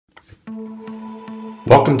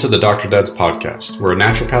Welcome to the Dr. Dad's podcast, where a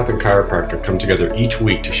naturopath and chiropractor come together each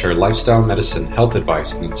week to share lifestyle medicine, health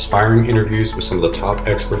advice, and inspiring interviews with some of the top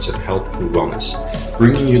experts in health and wellness,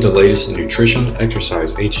 bringing you the latest in nutrition,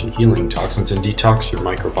 exercise, ancient healing, toxins and detox, your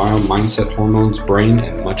microbiome, mindset, hormones, brain,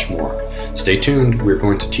 and much more. Stay tuned. We're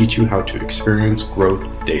going to teach you how to experience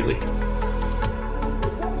growth daily.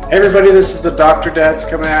 Hey everybody, this is the Dr. Dad's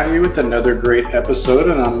coming at you with another great episode,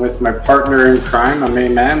 and I'm with my partner in crime, my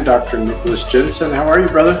main man, Dr. Nicholas Jensen. How are you,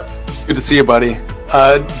 brother? Good to see you, buddy.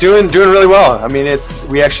 Doing really well. I mean,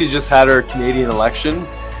 we actually just had our Canadian election,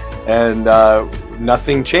 and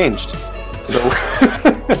nothing changed. So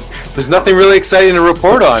there's nothing really exciting to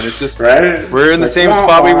report on. It's just we're in the same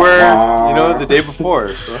spot we were, the day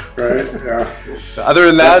before. So. Right. Yeah. Other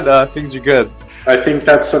than that, things are good. I think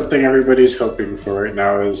that's something everybody's hoping for right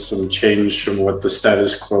now, is some change from what the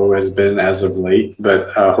status quo has been as of late. But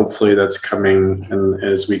hopefully that's coming, and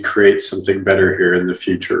as we create something better here in the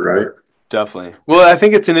future, right? Definitely. Well, I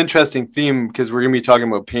think it's an interesting theme because we're going to be talking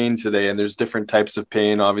about pain today, and there's different types of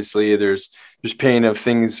pain. Obviously, there's pain of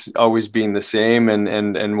things always being the same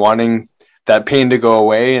and wanting that pain to go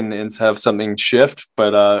away and have something shift.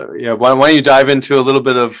 But why don't you dive into a little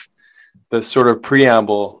bit of the sort of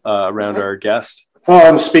preamble around our guest? Well,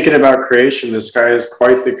 and speaking about creation, this guy is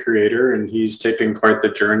quite the creator, and he's taken quite the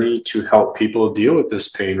journey to help people deal with this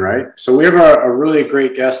pain, right? So we have a really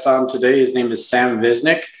great guest on today. His name is Sam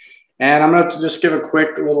Visnic, and I'm going to just give a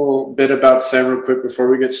quick little bit about Sam real quick before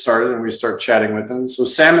we get started and we start chatting with him. So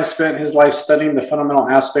Sam has spent his life studying the fundamental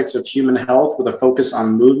aspects of human health with a focus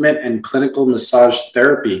on movement and clinical massage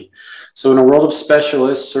therapy. So in a world of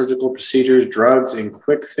specialists, surgical procedures, drugs, and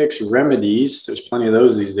quick fix remedies, there's plenty of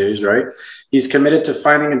those these days, right? He's committed to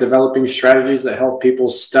finding and developing strategies that help people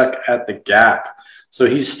stuck at the gap. So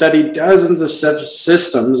he's studied dozens of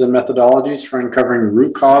systems and methodologies for uncovering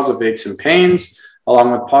root cause of aches and pains,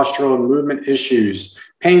 along with postural and movement issues,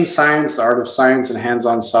 pain science, the art of science, and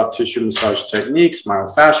hands-on soft tissue massage techniques,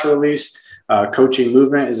 myofascial release, coaching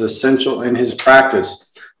movement is essential in his practice.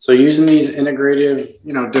 So using these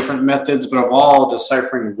integrative, different methods, but of all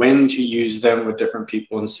deciphering when to use them with different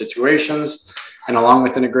people and situations, and along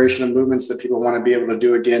with integration of movements that people want to be able to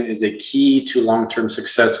do again, is a key to long-term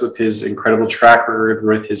success with his incredible track record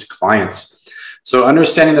with his clients. So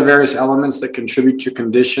understanding the various elements that contribute to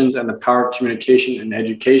conditions and the power of communication and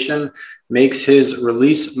education makes his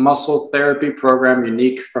release muscle therapy program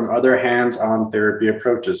unique from other hands-on therapy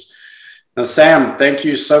approaches. Now, Sam, thank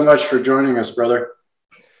you so much for joining us, brother.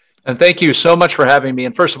 And thank you so much for having me.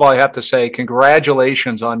 And first of all, I have to say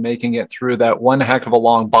congratulations on making it through that one heck of a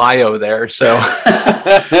long bio there. So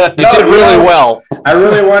you did really well. I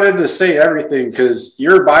really wanted to say everything because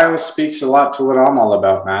your bio speaks a lot to what I'm all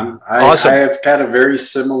about, man. Awesome. I have had a very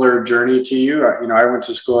similar journey to you. I went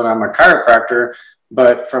to school and I'm a chiropractor,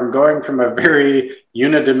 but from going from a very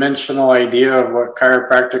unidimensional idea of what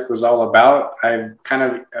chiropractic was all about, I've kind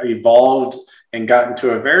of evolved and gotten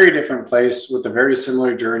to a very different place with a very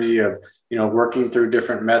similar journey of, working through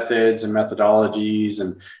different methods and methodologies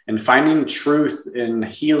and finding truth in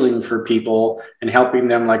healing for people and helping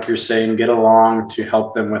them, like you're saying, get along to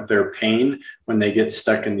help them with their pain when they get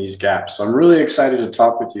stuck in these gaps. So I'm really excited to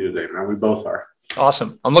talk with you today, man. We both are.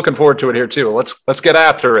 Awesome. I'm looking forward to it here too. Let's get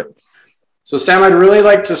after it. So Sam, I'd really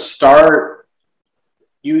like to start.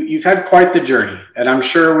 You've had quite the journey, and I'm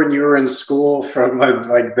sure when you were in school from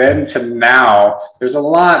like then to now, there's a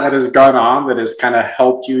lot that has gone on that has kind of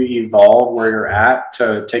helped you evolve where you're at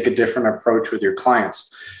to take a different approach with your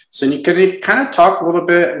clients. So can you kind of talk a little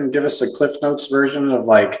bit and give us a Cliff Notes version of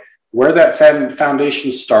like where that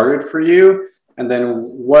foundation started for you, and then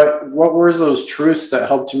what were those truths that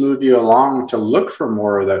helped to move you along to look for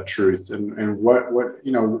more of that truth, and what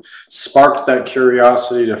sparked that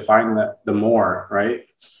curiosity to find the more, right?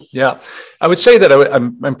 Yeah, I would say that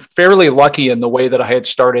I'm fairly lucky in the way that I had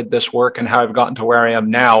started this work and how I've gotten to where I am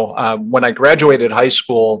now. When I graduated high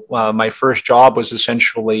school, my first job was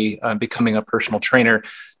essentially becoming a personal trainer.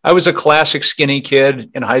 I was a classic skinny kid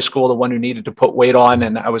in high school, the one who needed to put weight on,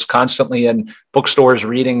 and I was constantly in bookstores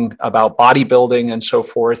reading about bodybuilding and so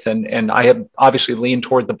forth. And I had obviously leaned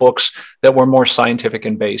toward the books that were more scientific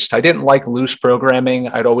and based. I didn't like loose programming.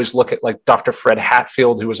 I'd always look at like Dr. Fred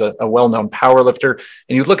Hatfield, who was a well-known powerlifter,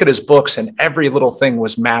 and you'd look at his books and every little thing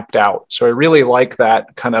was mapped out. So I really like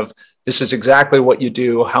that kind of, this is exactly what you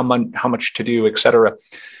do, how much to do, et cetera.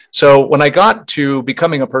 So when I got to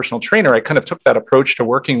becoming a personal trainer, I kind of took that approach to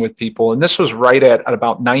working with people. And this was right at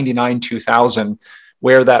about 99, 2000,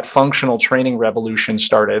 where that functional training revolution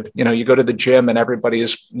started. You go to the gym and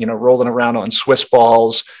everybody's, rolling around on Swiss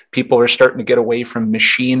balls. People are starting to get away from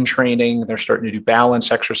machine training. They're starting to do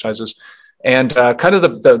balance exercises. And kind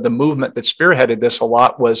of the movement that spearheaded this a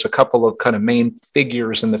lot was a couple of kind of main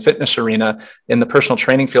figures in the fitness arena. In the personal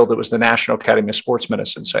training field, it was the National Academy of Sports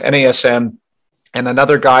Medicine, so NASM, and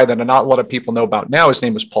another guy that not a lot of people know about now. His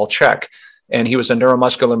name was Paul Chek, and he was a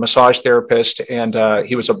neuromuscular massage therapist, and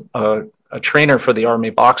he was a trainer for the Army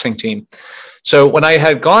boxing team. So when I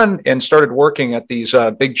had gone and started working at these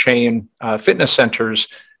big chain fitness centers,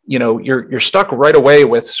 you know, you're stuck right away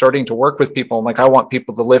with starting to work with people. Like, I want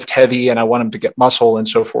people to lift heavy and I want them to get muscle and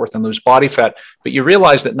so forth and lose body fat. But you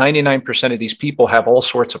realize that 99% of these people have all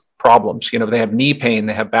sorts of problems. You know, they have knee pain,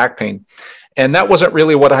 they have back pain. And that wasn't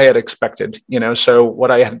really what I had expected, you know. So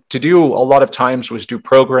what I had to do a lot of times was do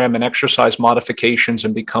program and exercise modifications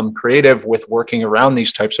and become creative with working around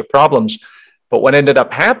these types of problems. But what ended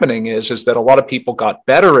up happening is that a lot of people got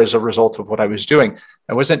better as a result of what I was doing.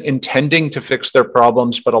 I wasn't intending to fix their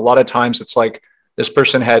problems, but a lot of times it's like, this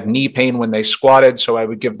person had knee pain when they squatted. So I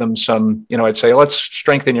would give them some, you know, I'd say, let's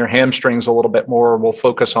strengthen your hamstrings a little bit more. We'll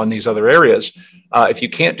focus on these other areas if you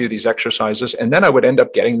can't do these exercises. And then I would end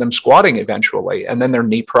up getting them squatting eventually. And then their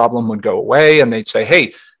knee problem would go away. And they'd say,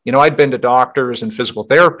 hey, you know, I'd been to doctors and physical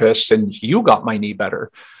therapists and you got my knee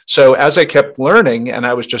better. So as I kept learning, and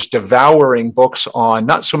I was just devouring books on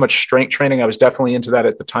not so much strength training, I was definitely into that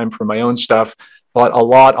at the time for my own stuff, but a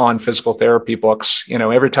lot on physical therapy books. You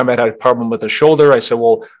know, every time I had a problem with a shoulder, I said,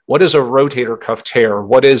 well, what is a rotator cuff tear?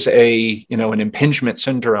 What is a, you know, an impingement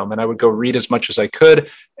syndrome? And I would go read as much as I could,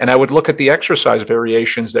 and I would look at the exercise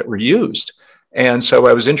variations that were used. And so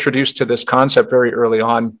I was introduced to this concept very early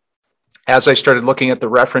on. As I started looking at the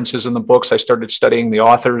references in the books, I started studying the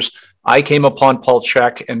authors. I came upon Paul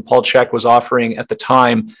Chek, and Paul Chek was offering at the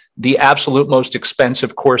time the absolute most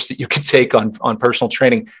expensive course that you could take on personal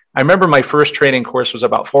training. I remember my first training course was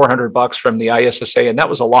about $400 from the ISSA, and that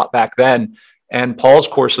was a lot back then. And Paul's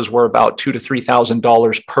courses were about $2,000 to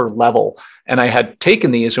 $3,000 per level. And I had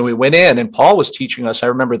taken these and we went in, and Paul was teaching us. I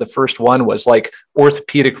remember the first one was like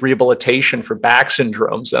orthopedic rehabilitation for back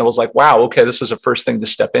syndromes. And I was like, wow, okay, this is a first thing to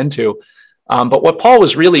step into. But what Paul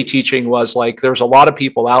was really teaching was like, there's a lot of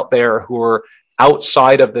people out there who are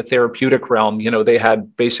outside of the therapeutic realm. You know, they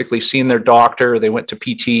had basically seen their doctor, they went to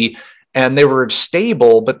PT, and they were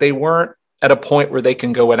stable, but they weren't at a point where they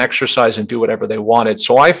can go and exercise and do whatever they wanted.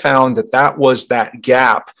 So I found that that was that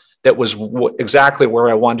gap that was exactly where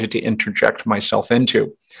I wanted to interject myself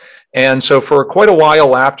into. And so for quite a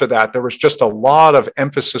while after that, there was just a lot of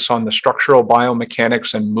emphasis on the structural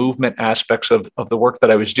biomechanics and movement aspects of the work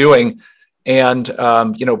that I was doing. And,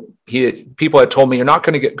 you know, people had told me, you're not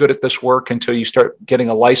going to get good at this work until you start getting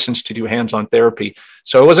a license to do hands-on therapy.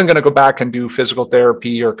 So I wasn't going to go back and do physical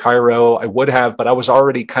therapy or chiro. I would have, but I was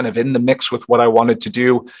already kind of in the mix with what I wanted to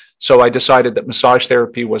do. So I decided that massage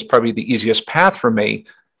therapy was probably the easiest path for me.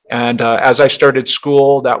 And as I started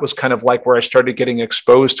school, that was kind of like where I started getting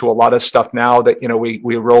exposed to a lot of stuff now that, you know, we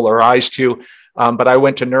roll our eyes to. But I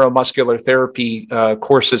went to neuromuscular therapy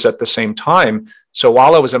courses at the same time. So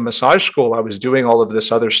while I was in massage school, I was doing all of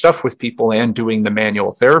this other stuff with people and doing the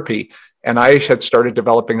manual therapy. And I had started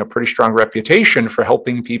developing a pretty strong reputation for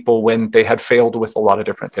helping people when they had failed with a lot of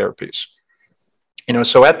different therapies. You know,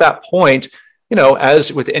 so at that point, you know,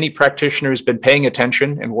 as with any practitioner who's been paying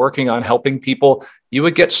attention and working on helping people, you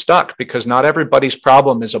would get stuck because not everybody's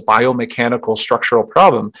problem is a biomechanical structural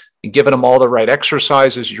problem. You're giving them all the right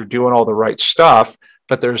exercises, you're doing all the right stuff,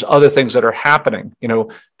 but there's other things that are happening. You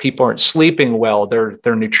know, people aren't sleeping well, their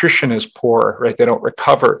nutrition is poor, right? They don't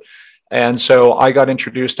recover. And so I got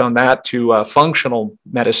introduced on that to functional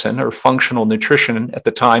medicine or functional nutrition. At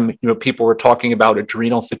the time, you know, people were talking about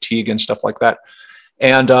adrenal fatigue and stuff like that.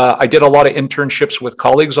 And I did a lot of internships with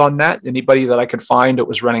colleagues on that. Anybody that I could find that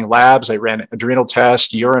was running labs. I ran adrenal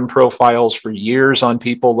tests, urine profiles for years on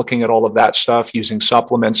people, looking at all of that stuff, using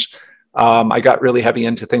supplements. I got really heavy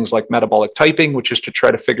into things like metabolic typing, which is to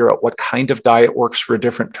try to figure out what kind of diet works for a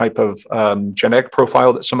different type of genetic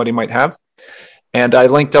profile that somebody might have. And I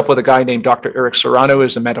linked up with a guy named Dr. Eric Serrano,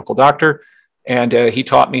 who's a medical doctor. And he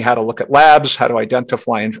taught me how to look at labs, how to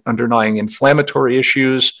identify underlying inflammatory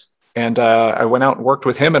issues. And I went out and worked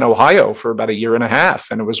with him in Ohio for about 1.5 years.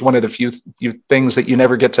 And it was one of the few things that you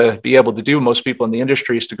never get to be able to do. Most people in the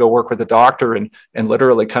industry is to go work with a doctor and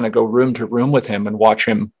literally kind of go room to room with him and watch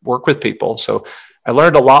him work with people. So I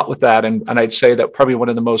learned a lot with that. And I'd say that probably one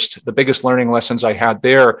of the biggest learning lessons I had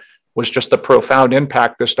there was just the profound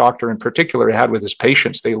impact this doctor in particular had with his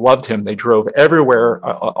patients. They loved him. They drove everywhere,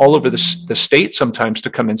 all over the state sometimes to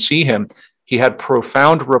come and see him. He had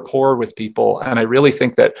profound rapport with people. And I really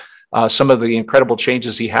think that some of the incredible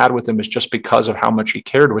changes he had with them is just because of how much he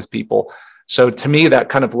cared with people. So to me, that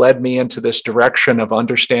kind of led me into this direction of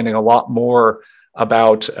understanding a lot more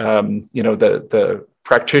about, the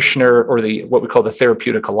practitioner, or what we call the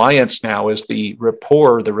therapeutic alliance now, is the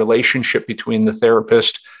rapport, the relationship between the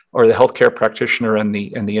therapist or the healthcare practitioner and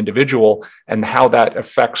the individual, and how that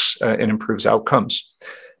affects and improves outcomes.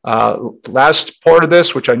 Last part of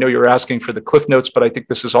this, which I know you're asking for the cliff notes, but I think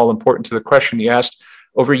this is all important to the question you asked.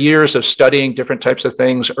 Over years of studying different types of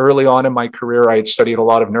things, early on in my career, I had studied a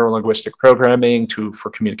lot of neurolinguistic programming for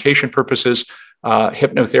communication purposes,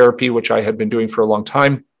 hypnotherapy, which I had been doing for a long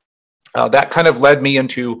time. That kind of led me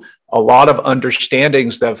into a lot of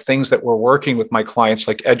understandings of things that were working with my clients,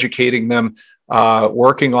 like educating them,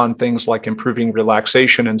 working on things like improving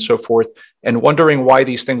relaxation and so forth, and wondering why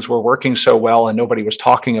these things were working so well and nobody was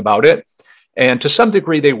talking about it. And to some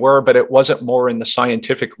degree they were, but it wasn't more in the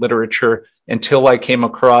scientific literature until I came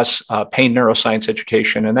across pain neuroscience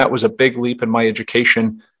education. And that was a big leap in my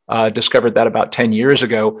education. Discovered that about 10 years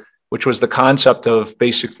ago, which was the concept of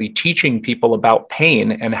basically teaching people about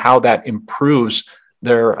pain and how that improves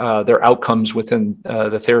their outcomes within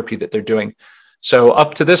the therapy that they're doing. So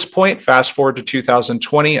up to this point, fast forward to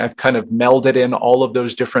 2020, I've kind of melded in all of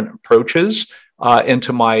those different approaches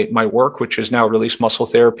into my work, which is now release muscle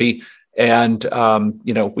therapy. And,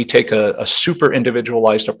 we take a super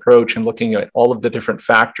individualized approach and looking at all of the different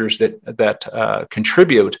factors that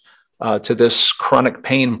contribute to this chronic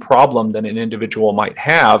pain problem that an individual might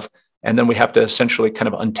have. And then we have to essentially kind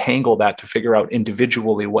of untangle that to figure out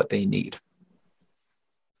individually what they need.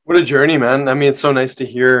 What a journey, man. I mean, it's so nice to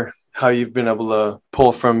hear how you've been able to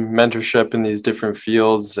pull from mentorship in these different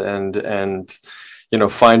fields and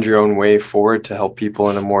find your own way forward to help people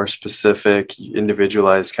in a more specific,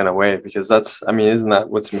 individualized kind of way, because isn't that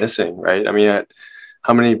what's missing, right? I mean,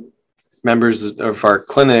 how many members of our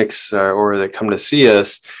clinics or that come to see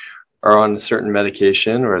us are on a certain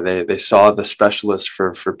medication, or they saw the specialist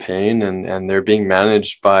for pain and they're being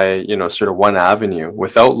managed by, sort of one avenue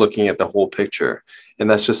without looking at the whole picture. And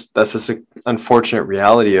that's just an unfortunate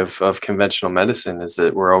reality of conventional medicine, is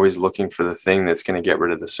that we're always looking for the thing that's going to get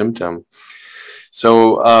rid of the symptom.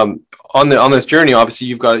 So on this journey, obviously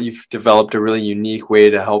you've developed a really unique way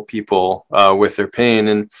to help people with their pain.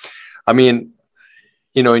 And I mean,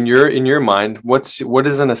 in your mind, what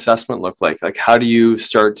does an assessment look like? Like, how do you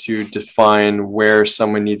start to define where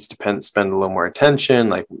someone needs to spend a little more attention?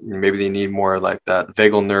 Like maybe they need more like that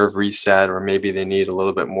vagal nerve reset, or maybe they need a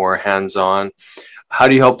little bit more hands-on. How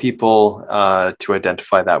do you help people to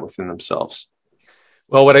identify that within themselves?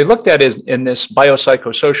 Well, what I looked at is in this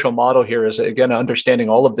biopsychosocial model here is, again, understanding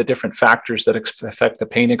all of the different factors that affect the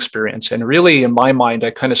pain experience. And really, in my mind,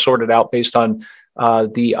 I kind of sorted out based on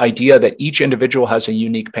the idea that each individual has a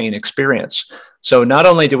unique pain experience. So not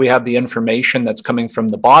only do we have the information that's coming from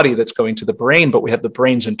the body that's going to the brain, but we have the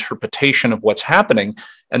brain's interpretation of what's happening.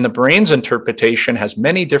 And the brain's interpretation has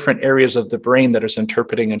many different areas of the brain that is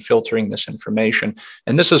interpreting and filtering this information.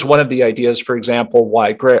 And this is one of the ideas, for example,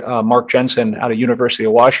 why Mark Jensen out of University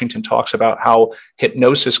of Washington talks about how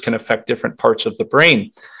hypnosis can affect different parts of the brain.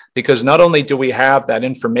 Because not only do we have that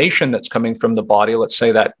information that's coming from the body, let's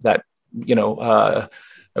say that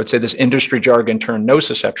I would say this industry jargon term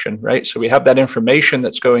nociception, right? So we have that information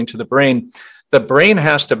that's going to the brain. The brain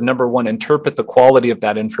has to, number one, interpret the quality of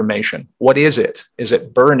that information. What is it? Is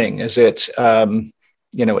it burning? Is it,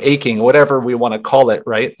 aching, whatever we want to call it,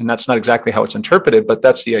 right? And that's not exactly how it's interpreted, but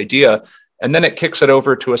that's the idea. And then it kicks it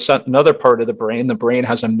over to another part of the brain. The brain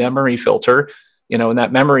has a memory filter, and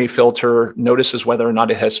that memory filter notices whether or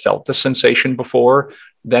not it has felt the sensation before.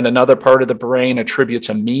 Then another part of the brain attributes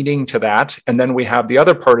a meaning to that. And then we have the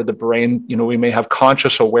other part of the brain, we may have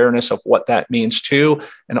conscious awareness of what that means too.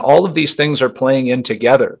 And all of these things are playing in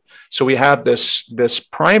together. So we have this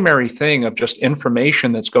primary thing of just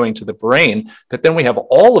information that's going to the brain, but then we have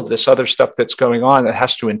all of this other stuff that's going on that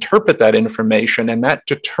has to interpret that information. And that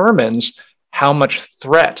determines how much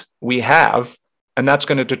threat we have. And that's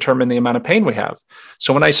going to determine the amount of pain we have.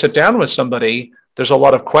 So when I sit down with somebody, there's a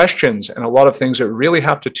lot of questions and a lot of things that really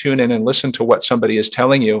have to tune in and listen to what somebody is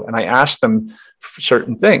telling you. And I ask them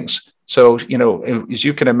certain things. So, as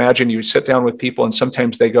you can imagine, you sit down with people and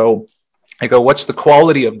sometimes I go, what's the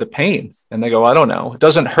quality of the pain? And they go, I don't know. It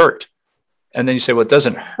doesn't hurt. And then you say, well, it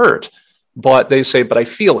doesn't hurt. But they say, but I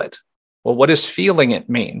feel it. Well, what does feeling it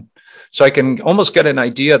mean? So I can almost get an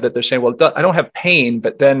idea that they're saying, well, I don't have pain,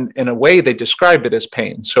 but then in a way they describe it as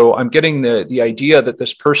pain. So I'm getting the idea that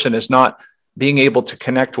this person is not being able to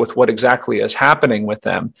connect with what exactly is happening with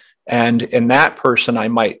them. And in that person, I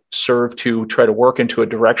might serve to try to work into a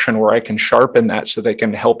direction where I can sharpen that so they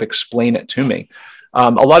can help explain it to me.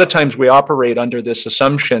 A lot of times we operate under this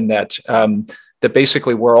assumption that that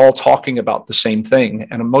basically we're all talking about the same thing.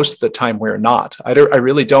 And most of the time we're not. I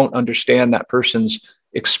really don't understand that person's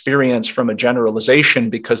experience from a generalization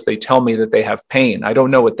because they tell me that they have pain. I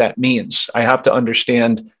don't know what that means. I have to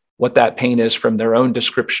understand what that pain is from their own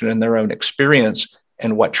description and their own experience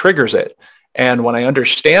and what triggers it. And when I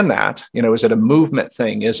understand that, is it a movement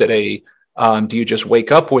thing? Is it do you just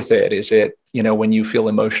wake up with it? Is it, when you feel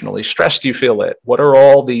emotionally stressed, you feel it? What are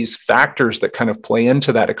all these factors that kind of play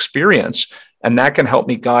into that experience? And that can help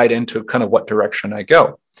me guide into kind of what direction I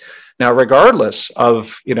go. Now, regardless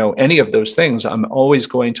of, any of those things, I'm always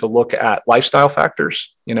going to look at lifestyle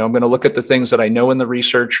factors. I'm going to look at the things that I know in the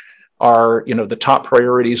research are, the top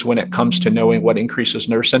priorities when it comes to knowing what increases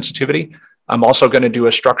nerve sensitivity. I'm also going to do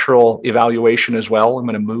a structural evaluation as well. I'm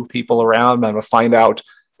going to move people around. I'm going to find out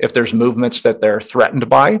if there's movements that they're threatened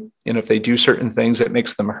by, and if they do certain things, it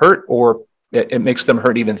makes them hurt, or it makes them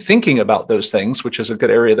hurt even thinking about those things, which is a good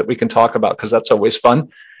area that we can talk about because that's always fun.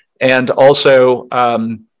 And also,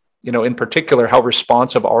 in particular, how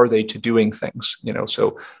responsive are they to doing things?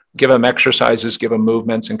 So give them exercises, give them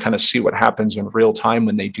movements, and kind of see what happens in real time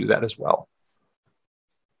when they do that as well.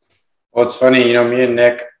 Well, it's funny, me and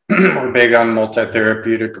Nick, we're big on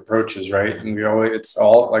multi-therapeutic approaches, right? And it's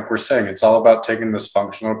all, like we're saying, it's all about taking this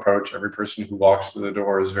functional approach. Every person who walks through the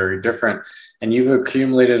door is very different. And you've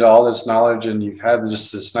accumulated all this knowledge and you've had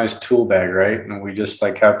just this nice tool bag, right? And we just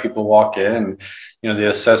have people walk in and, the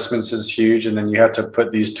assessments is huge. And then you have to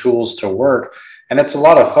put these tools to work. And it's a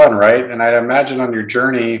lot of fun, right? And I'd imagine on your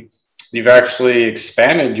journey, you've actually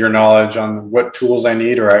expanded your knowledge on what tools I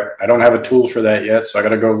need, or I don't have a tool for that yet. So I got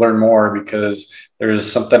to go learn more because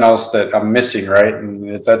there's something else that I'm missing, right?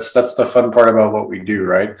 And that's the fun part about what we do,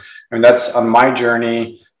 right? I mean, that's on my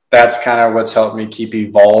journey. That's kind of what's helped me keep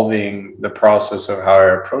evolving the process of how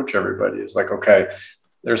I approach everybody. It's like, okay,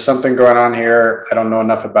 there's something going on here. I don't know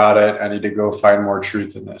enough about it. I need to go find more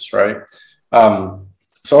truth in this, right?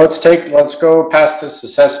 So let's go past this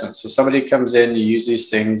assessment. So somebody comes in, you use these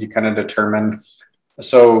things, you kind of determine.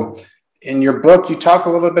 So in your book, you talk a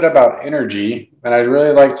little bit about energy, and I'd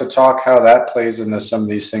really like to talk how that plays into some of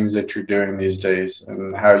these things that you're doing these days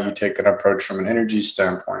and how you take an approach from an energy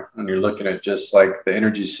standpoint when you're looking at just like the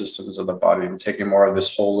energy systems of the body and taking more of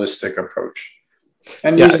this holistic approach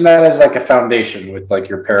and using that as like a foundation with like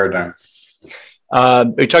your paradigm. Are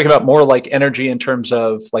you talking about more like energy in terms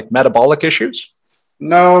of like metabolic issues?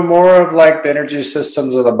 No, more of like the energy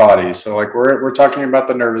systems of the body. So like we're talking about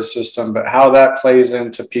the nervous system, but how that plays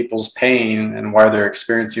into people's pain and why they're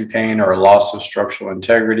experiencing pain or a loss of structural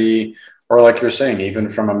integrity, or like you're saying, even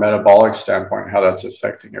from a metabolic standpoint, how that's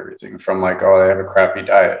affecting everything from like, oh, they have a crappy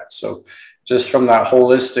diet. So just from that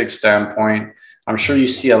holistic standpoint, I'm sure you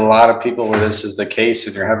see a lot of people where this is the case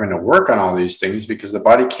and you're having to work on all these things because the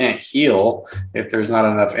body can't heal if there's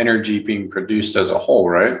not enough energy being produced as a whole,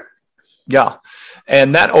 right? Yeah.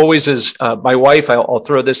 And that always is my wife. I'll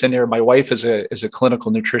throw this in here. My wife is a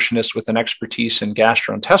clinical nutritionist with an expertise in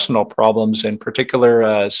gastrointestinal problems, in particular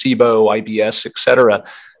SIBO, IBS, et cetera.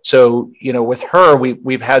 So, with her,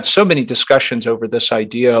 we've had so many discussions over this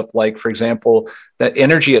idea of like, for example, that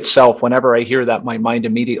energy itself. Whenever I hear that, my mind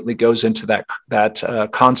immediately goes into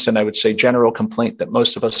that constant, I would say, general complaint that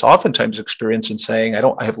most of us oftentimes experience in saying,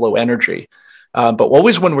 I have low energy. But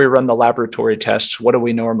always when we run the laboratory tests, what do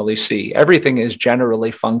we normally see? Everything is generally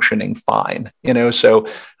functioning fine. So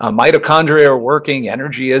mitochondria are working,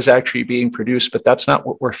 energy is actually being produced, but that's not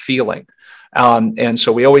what we're feeling. And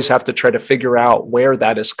so we always have to try to figure out where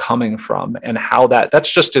that is coming from and how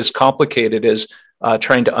that's just as complicated as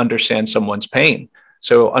trying to understand someone's pain.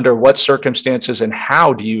 So under what circumstances and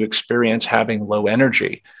how do you experience having low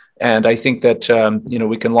energy? And I think that,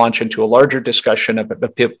 we can launch into a larger discussion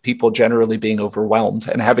of people generally being overwhelmed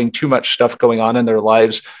and having too much stuff going on in their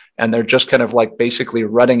lives. And they're just kind of like basically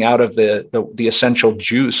running out of the essential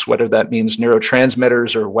juice, whether that means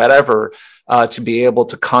neurotransmitters or whatever, to be able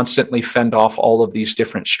to constantly fend off all of these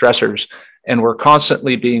different stressors. And we're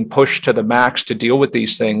constantly being pushed to the max to deal with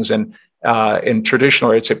these things. And in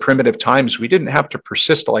traditional, or I'd say primitive times, we didn't have to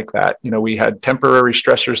persist like that. We had temporary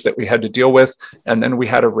stressors that we had to deal with, and then we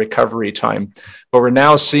had a recovery time. But we're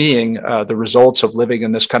now seeing the results of living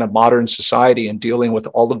in this kind of modern society and dealing with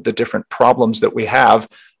all of the different problems that we have,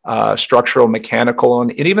 structural, mechanical,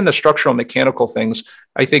 and even the structural mechanical things.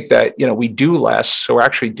 I think that, we do less. So we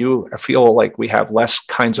actually do feel like we have less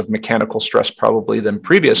kinds of mechanical stress probably than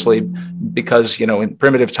previously because, in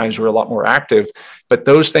primitive times, we were a lot more active. But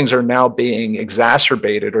those things are now being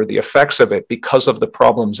exacerbated, or the effects of it, because of the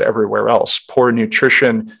problems everywhere else. Poor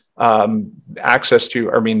nutrition,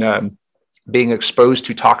 being exposed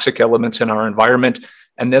to toxic elements in our environment.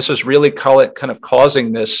 And this is really kind of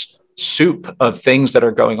causing this soup of things that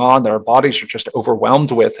are going on that our bodies are just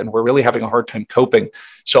overwhelmed with, and we're really having a hard time coping.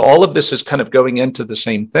 So all of this is kind of going into the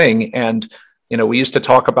same thing. And, we used to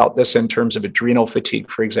talk about this in terms of adrenal fatigue,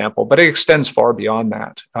 for example, but it extends far beyond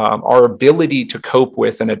that. Our ability to cope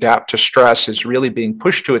with and adapt to stress is really being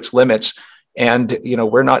pushed to its limits. And,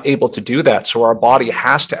 we're not able to do that. So our body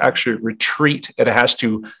has to actually retreat. It has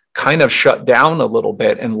to kind of shut down a little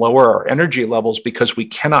bit and lower our energy levels because we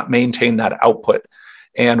cannot maintain that output.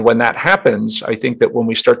 And when that happens, I think that when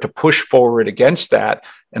we start to push forward against that,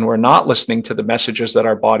 and we're not listening to the messages that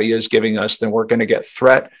our body is giving us, then we're going to get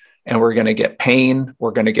threat, and we're going to get pain.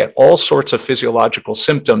 We're going to get all sorts of physiological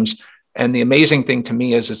symptoms. And the amazing thing to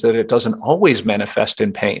me is that it doesn't always manifest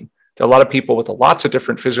in pain. There are a lot of people with lots of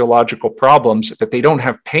different physiological problems that they don't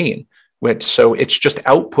have pain with. So it's just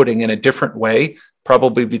outputting in a different way,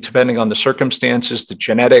 probably depending on the circumstances, the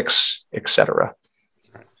genetics, et cetera.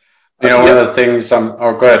 One of the things, oh,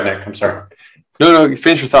 go ahead, Nick. I'm sorry. No,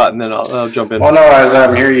 finish your thought, and then I'll jump in. Well, no, as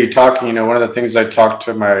I'm hearing you talking, one of the things I talk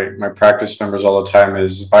to my practice members all the time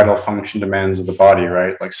is vital function demands of the body,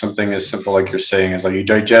 right? Like something as simple, like you're saying, is like you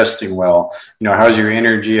digesting well, how's your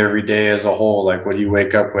energy every day as a whole? Like, what do you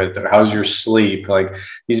wake up with? How's your sleep? Like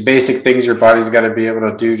these basic things your body's got to be able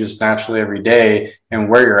to do just naturally every day, and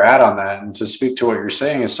where you're at on that. And to speak to what you're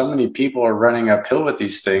saying is so many people are running uphill with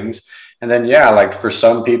these things. And then, like for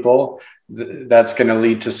some people, that's going to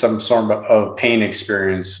lead to some sort of pain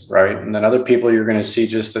experience, right? And then other people, you're going to see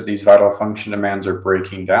just that these vital function demands are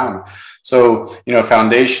breaking down. So,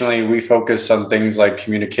 foundationally, we focus on things like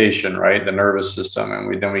communication, right? The nervous system.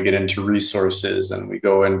 And then we get into resources, and we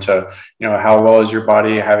go into, how well is your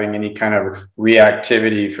body having any kind of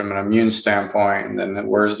reactivity from an immune standpoint? And then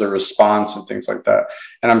where's the response and things like that.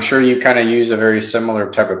 And I'm sure you kind of use a very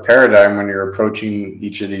similar type of paradigm when you're approaching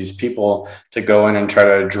each of these people to go in and try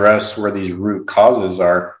to address where these root causes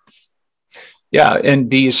are. Yeah. And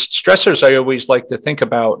these stressors, I always like to think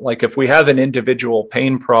about, like if we have an individual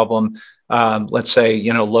pain problem, let's say,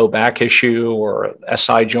 low back issue or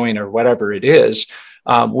SI joint or whatever it is,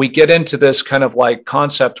 we get into this kind of like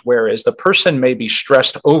concept, whereas the person may be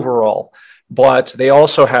stressed overall, but they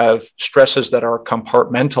also have stresses that are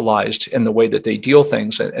compartmentalized in the way that they deal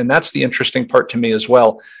things. And that's the interesting part to me as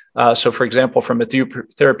well. So, for example, from a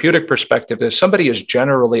therapeutic perspective, if somebody is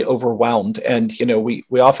generally overwhelmed, and we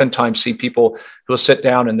oftentimes see people who will sit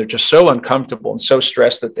down and they're just so uncomfortable and so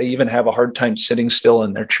stressed that they even have a hard time sitting still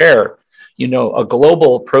in their chair. A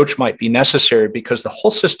global approach might be necessary because the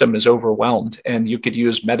whole system is overwhelmed, and you could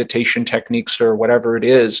use meditation techniques or whatever it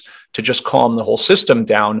is to just calm the whole system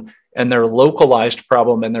down, and their localized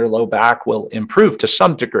problem in their low back will improve to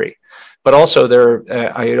some degree. But also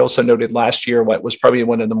I had also noted last year what was probably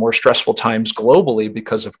one of the more stressful times globally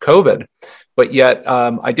because of COVID. But yet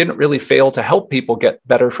I didn't really fail to help people get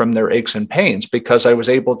better from their aches and pains, because I was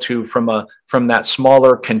able to, from that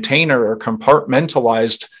smaller container or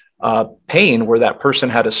compartmentalized pain where that person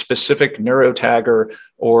had a specific neurotag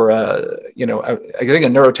or I think a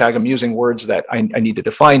neurotag, I'm using words that I need to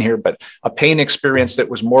define here, but a pain experience that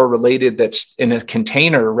was more related, that's in a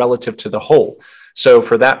container relative to the whole. So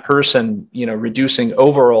for that person, reducing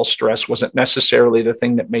overall stress wasn't necessarily the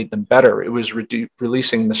thing that made them better. It was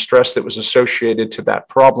releasing the stress that was associated to that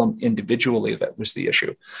problem individually that was the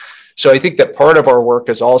issue. So I think that part of our work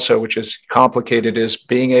is also, which is complicated, is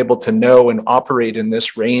being able to know and operate in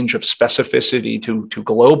this range of specificity to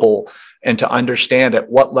global, and to understand at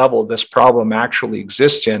what level this problem actually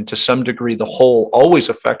exists in. To some degree, the whole always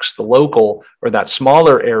affects the local or that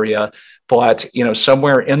smaller area, but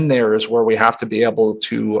somewhere in there is where we have to be able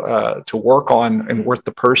to work on and work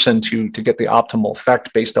the person to get the optimal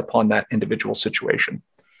effect based upon that individual situation.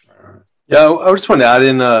 Yeah, I just want to add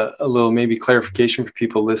in a little maybe clarification for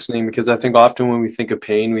people listening, because I think often when we think of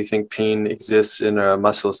pain, we think pain exists in a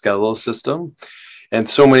musculoskeletal system. And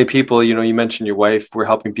so many people, you mentioned your wife, we're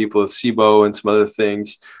helping people with SIBO and some other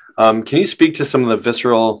things. Can you speak to some of the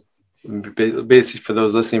visceral, basically for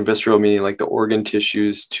those listening, visceral meaning like the organ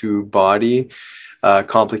tissues to body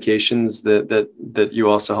complications that you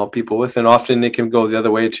also help people with? And often it can go the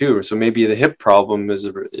other way too. So maybe the hip problem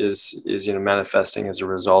is manifesting as a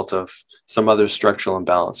result of some other structural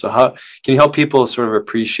imbalance. So how can you help people sort of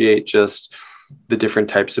appreciate just the different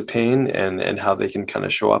types of pain and how they can kind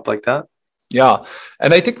of show up like that? Yeah.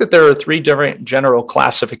 And I think that there are three different general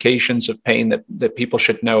classifications of pain that people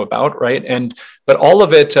should know about, right? And But all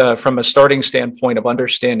of it from a starting standpoint of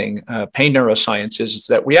understanding pain neuroscience is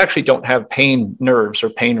that we actually don't have pain nerves or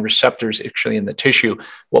pain receptors actually in the tissue.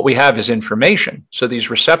 What we have is information. So these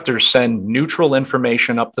receptors send neutral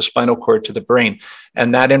information up the spinal cord to the brain.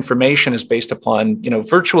 And that information is based upon,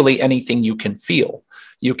 virtually anything you can feel.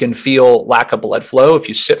 You can feel lack of blood flow. If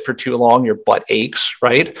you sit for too long, your butt aches,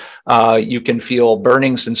 right? You can feel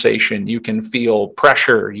burning sensation. You can feel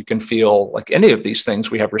pressure. You can feel like any of these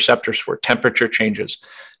things. We have receptors for temperature changes.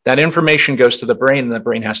 That information goes to the brain and the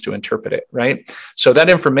brain has to interpret it, right? So that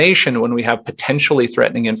information, when we have potentially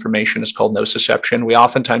threatening information, is called nociception. We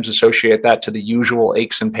oftentimes associate that to the usual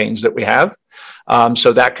aches and pains that we have.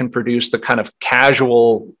 So that can produce the kind of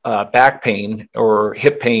casual back pain or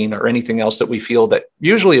hip pain or anything else that we feel that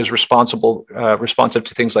usually is responsive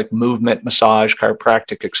to things like movement, massage,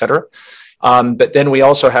 chiropractic, et cetera. But then we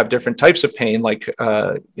also have different types of pain, like,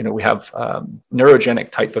 we have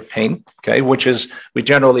neurogenic type of pain, okay, which is we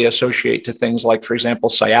generally associate to things like, for example,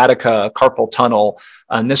 sciatica, carpal tunnel.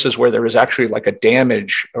 And this is where there is actually like a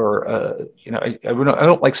damage or, I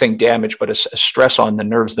don't like saying damage, but a stress on the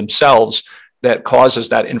nerves themselves that causes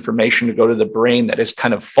that information to go to the brain that is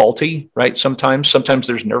kind of faulty, right? Sometimes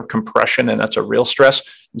there's nerve compression and that's a real stress.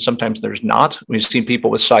 And sometimes there's not. We've seen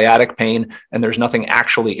people with sciatic pain and there's nothing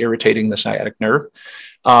actually irritating the sciatic nerve.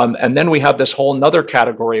 And then we have this whole nother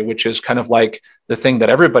category, which is kind of like the thing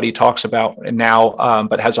that everybody talks about now,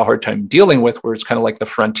 but has a hard time dealing with, where it's kind of like the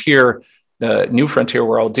frontier. The new frontier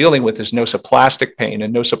we're all dealing with is nociplastic pain.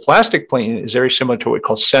 And nociplastic pain is very similar to what we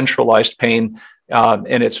call centralized pain.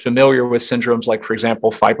 And it's familiar with syndromes like, for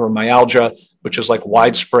example, fibromyalgia, which is like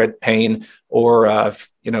widespread pain, or, I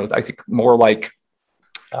think more like,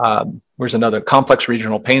 where's another complex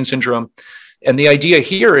regional pain syndrome. And the idea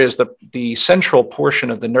here is that the central portion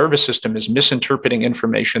of the nervous system is misinterpreting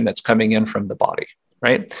information that's coming in from the body,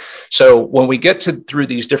 right? So when we get through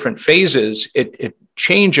these different phases, it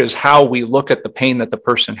changes how we look at the pain that the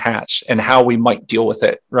person has and how we might deal with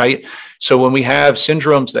it, right? So when we have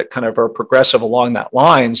syndromes that kind of are progressive along that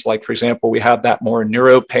lines, like, for example, we have that more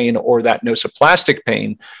neuro pain or that nociplastic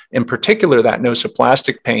pain, in particular, that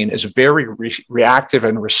nociplastic pain is very reactive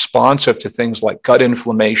and responsive to things like gut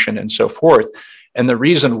inflammation and so forth. And the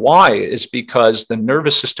reason why is because the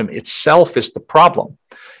nervous system itself is the problem.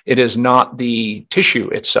 It is not the tissue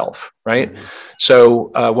itself, right? Mm-hmm.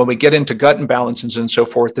 So when we get into gut imbalances and so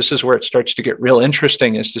forth, this is where it starts to get real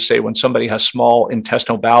interesting, is to say when somebody has small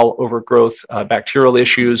intestinal bowel overgrowth, bacterial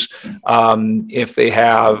issues, if they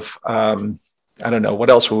have, I don't know, what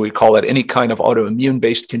else would we call it? Any kind of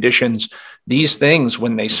autoimmune-based conditions, these things,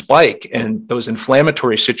 when they spike and those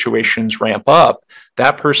inflammatory situations ramp up,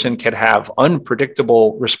 that person can have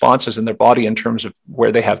unpredictable responses in their body in terms of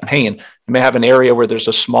where they have pain. You may have an area where there's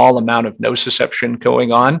a small amount of nociception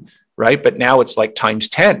going on, right? But now it's like times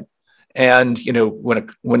 10. And,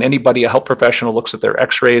 when anybody, a health professional, looks at their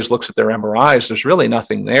x-rays, looks at their MRIs, there's really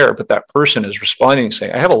nothing there, but that person is responding,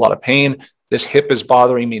 saying, I have a lot of pain. This hip is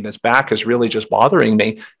bothering me. This back is really just bothering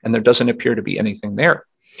me. And there doesn't appear to be anything there.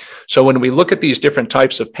 So when we look at these different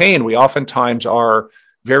types of pain, we oftentimes are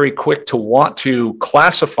very quick to want to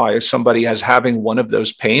classify somebody as having one of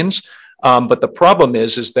those pains. But the problem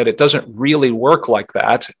is that it doesn't really work like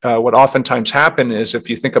that. What oftentimes happens is, if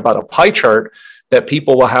you think about a pie chart, that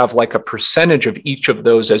people will have like a percentage of each of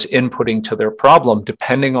those as inputting to their problem,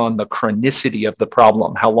 depending on the chronicity of the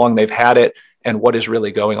problem, how long they've had it, and what is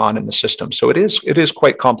really going on in the system. So it is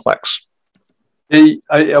quite complex. I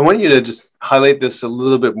want you to just highlight this a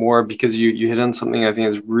little bit more, because you hit on something I think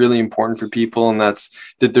is really important for people, and that's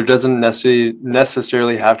that there doesn't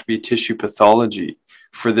necessarily have to be tissue pathology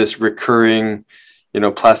for this recurring,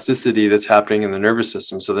 plasticity that's happening in the nervous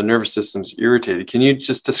system. So the nervous system's irritated. Can you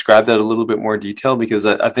just describe that a little bit more detail? Because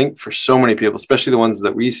I think for so many people, especially the ones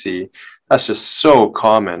that we see, that's just so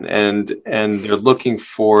common, and they're looking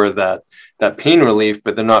for that pain relief,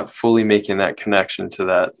 but they're not fully making that connection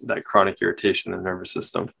to that chronic irritation in the nervous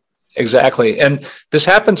system. Exactly. And this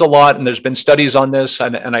happens a lot, and there's been studies on this,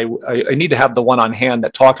 and I need to have the one on hand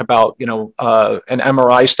that talk about, an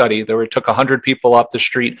MRI study where it took 100 people off the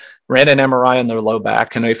street, ran an MRI on their low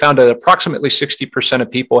back, and they found that approximately 60% of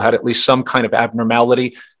people had at least some kind of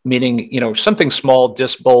abnormality, meaning, something small,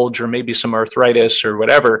 disc bulge, or maybe some arthritis or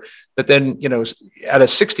whatever. But then, at a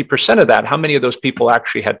 60% of that, how many of those people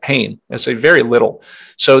actually had pain? I say very little.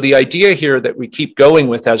 So the idea here that we keep going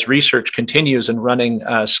with as research continues and running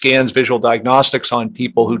scans, visual diagnostics on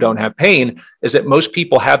people who don't have pain, is that most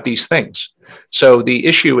people have these things. So the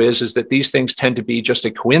issue is that these things tend to be just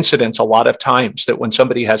a coincidence a lot of times, that when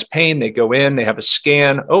somebody has pain, they go in, they have a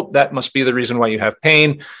scan. Oh, that must be the reason why you have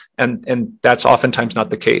pain. And that's oftentimes not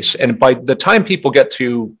the case. And by the time people get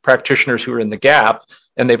to practitioners who are in the gap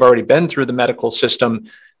and they've already been through the medical system,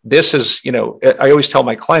 this is, I always tell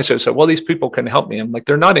my clients, I say, well, these people can help me. I'm like,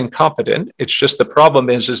 they're not incompetent. It's just the problem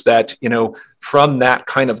is that, from that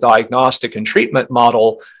kind of diagnostic and treatment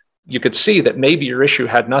model, you could see that maybe your issue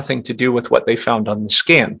had nothing to do with what they found on the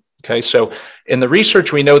scan. Okay, so in the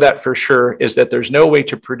research, we know that for sure, is that there's no way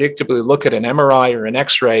to predictably look at an MRI or an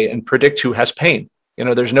X-ray and predict who has pain.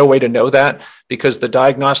 There's no way to know that, because the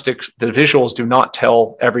visuals do not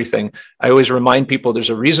tell everything. I always remind people there's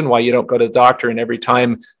a reason why you don't go to the doctor, and every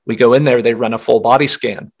time we go in there, they run a full body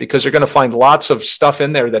scan, because they're going to find lots of stuff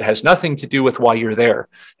in there that has nothing to do with why you're there.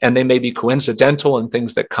 And they may be coincidental and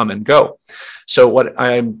things that come and go. So what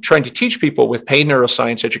I'm trying to teach people with pain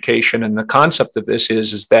neuroscience education, and the concept of this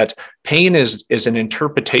is that pain is an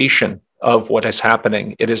interpretation of what is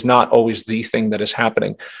happening. It is not always the thing that is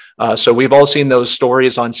happening. So we've all seen those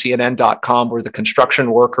stories on CNN.com where the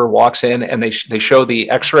construction worker walks in and they show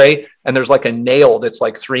the X-ray, and there's like a nail that's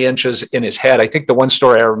like 3 inches in his head. I think the one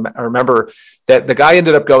story I remember, that the guy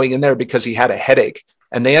ended up going in there because he had a headache,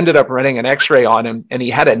 and they ended up running an X-ray on him, and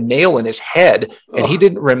he had a nail in his head, and he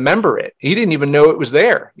didn't remember it. He didn't even know it was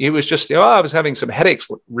there. He was just, I was having some headaches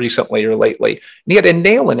recently or lately. And he had a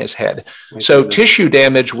nail in his head. So tissue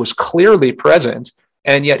damage was clearly present,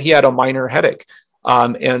 and yet he had a minor headache.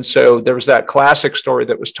 And so there was that classic story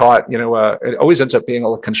that was taught, it always ends up being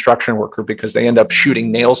a construction worker, because they end up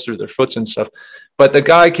shooting nails through their foots and stuff. But the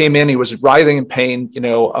guy came in, he was writhing in pain, he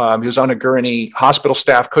was on a gurney, hospital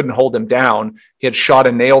staff couldn't hold him down. He had shot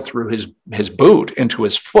a nail through his boot into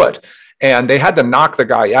his foot, and they had to knock the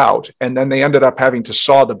guy out. And then they ended up having to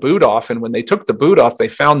saw the boot off. And when they took the boot off, they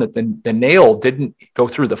found that the nail didn't go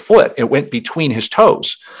through the foot. It went between his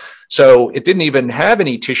toes. So it didn't even have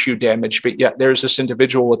any tissue damage, but yet there's this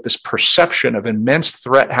individual with this perception of immense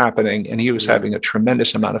threat happening, and he was having a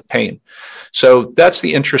tremendous amount of pain. So that's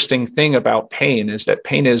the interesting thing about pain, is that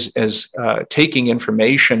pain is taking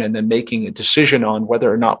information and then making a decision on whether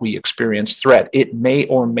or not we experience threat. It may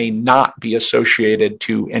or may not be associated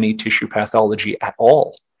to any tissue pathology at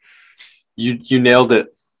all. You nailed it.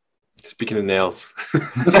 Speaking of nails,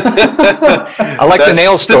 I like the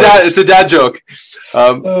nail story. It's a dad joke.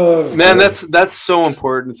 Man, that's so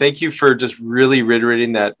important. Thank you for just really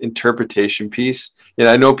reiterating that interpretation piece.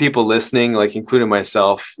 I know people listening, like including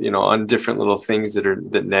myself, on different little things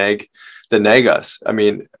that nag us. I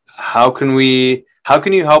mean, how can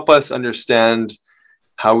you help us understand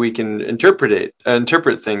how we can interpret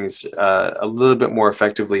things a little bit more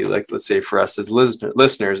effectively, like let's say for us as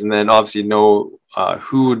listeners, and then obviously know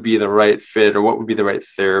who would be the right fit, or what would be the right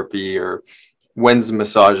therapy, or when's the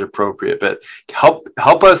massage appropriate. But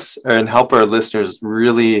help us and help our listeners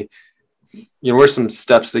really, what are some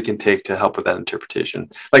steps they can take to help with that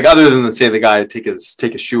interpretation? Like, other than, let's say, the guy take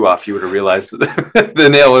his shoe off, you would have realized that the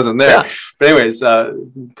nail wasn't there. Yeah. But anyways,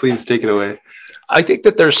 please take it away. I think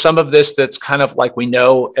that there's some of this that's kind of like, we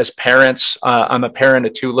know as parents, I'm a parent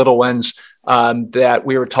of 2 little ones, that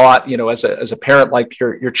we were taught, as a parent, like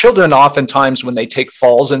your children, oftentimes when they take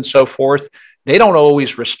falls and so forth, they don't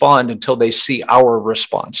always respond until they see our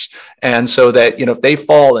response. And so that, if they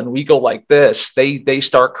fall and we go like this, they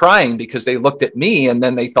start crying because they looked at me and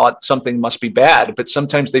then they thought something must be bad. But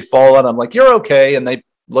sometimes they fall and I'm like, you're okay. And they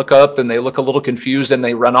look up and they look a little confused and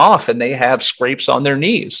they run off and they have scrapes on their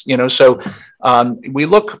knees, so we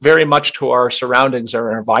look very much to our surroundings,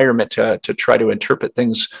 our environment, to try to interpret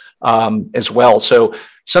things as well. So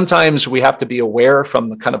sometimes we have to be aware from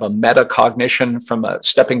the kind of a metacognition, from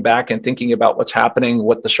stepping back and thinking about what's happening,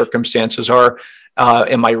 what the circumstances are.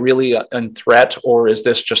 Am I really in threat, or is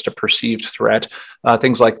this just a perceived threat?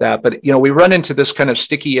 Things like that. But, we run into this kind of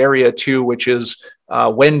sticky area too, which is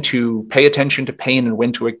when to pay attention to pain and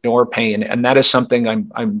when to ignore pain. And that is something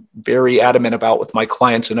I'm very adamant about with my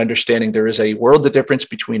clients, and understanding there is a world of difference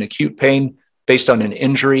between acute pain based on an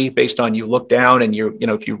injury, based on you look down and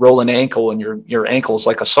if you roll an ankle and your ankle is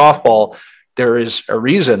like a softball, there is a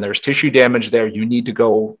reason, there's tissue damage there. You need to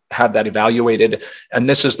go have that evaluated. And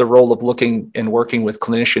this is the role of looking and working with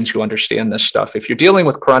clinicians who understand this stuff. If you're dealing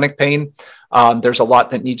with chronic pain, there's a lot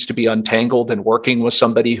that needs to be untangled, and working with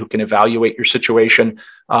somebody who can evaluate your situation.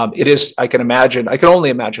 I can only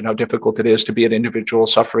imagine how difficult it is to be an individual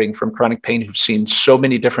suffering from chronic pain who's seen so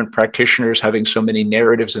many different practitioners having so many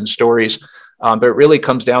narratives and stories. But it really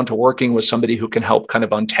comes down to working with somebody who can help kind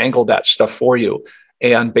of untangle that stuff for you.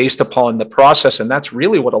 And based upon the process, and that's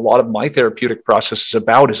really what a lot of my therapeutic process is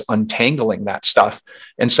about, is untangling that stuff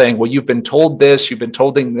and saying, well, you've been told this, you've been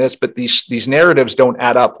told this, but these narratives don't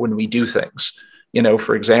add up when we do things.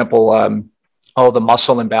 For example, all the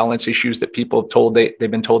muscle imbalance issues that people have told they've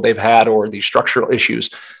been told they've had, or these structural issues.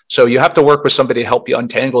 So you have to work with somebody to help you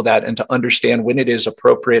untangle that and to understand when it is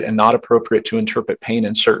appropriate and not appropriate to interpret pain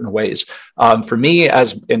in certain ways. For me,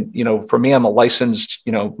 I'm a licensed,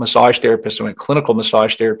 massage therapist. I'm in clinical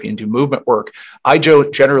massage therapy and do movement work. I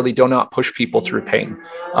generally do not push people through pain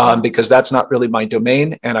because that's not really my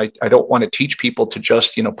domain. And I don't want to teach people to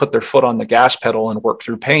just, put their foot on the gas pedal and work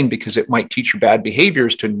through pain, because it might teach you bad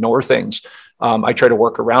behaviors to ignore things. I try to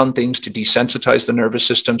work around things to desensitize the nervous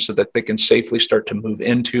system so that they can safely start to move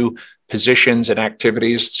into positions and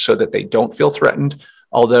activities so that they don't feel threatened.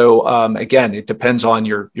 Although, again, it depends on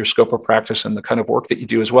your scope of practice and the kind of work that you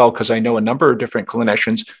do as well, because I know a number of different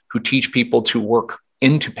clinicians who teach people to work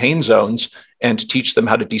into pain zones and to teach them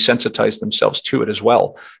how to desensitize themselves to it as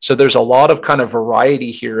well. So there's a lot of kind of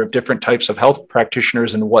variety here of different types of health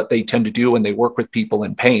practitioners and what they tend to do when they work with people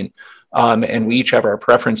in pain. And we each have our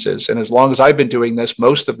preferences. And as long as I've been doing this,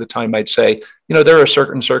 most of the time I'd say, there are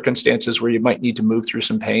certain circumstances where you might need to move through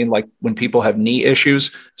some pain. Like when people have knee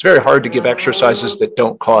issues, it's very hard to give exercises that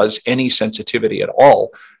don't cause any sensitivity at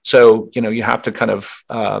all. So, you have to kind of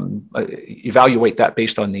evaluate that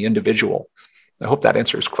based on the individual. I hope that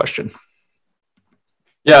answers the question.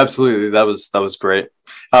 Yeah, absolutely. That was great.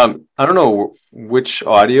 I don't know which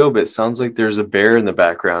audio, but it sounds like there's a bear in the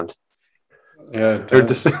background. Yeah,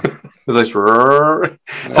 it's like like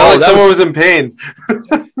someone was in pain.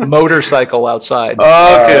 Motorcycle outside.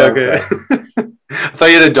 Oh, okay. I thought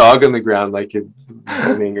you had a dog on the ground, like it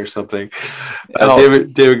running or something.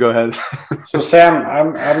 David, go ahead. So, Sam,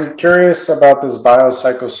 I'm curious about this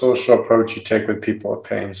biopsychosocial approach you take with people with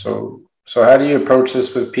pain. So how do you approach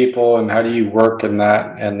this with people, and how do you work in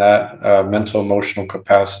that mental emotional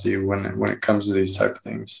capacity when it comes to these type of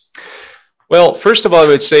things? Well, first of all, I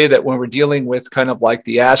would say that when we're dealing with kind of like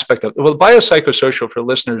the aspect of, biopsychosocial, for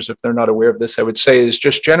listeners, if they're not aware of this, I would say is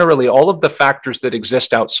just generally all of the factors that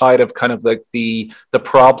exist outside of kind of like the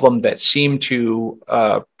problem that seem to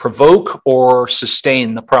provoke or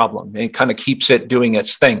sustain the problem. It kind of keeps it doing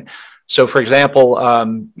its thing. So, for example,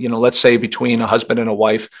 let's say between a husband and a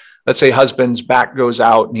wife, let's say husband's back goes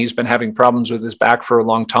out and he's been having problems with his back for a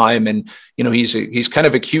long time. And, he's kind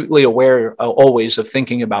of acutely aware always of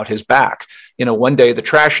thinking about his back. One day the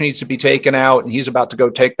trash needs to be taken out and he's about to go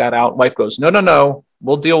take that out. Wife goes, no,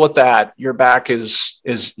 we'll deal with that. Your back is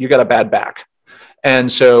you got a bad back.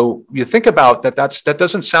 And so you think about that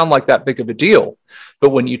doesn't sound like that big of a deal. But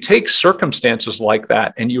when you take circumstances like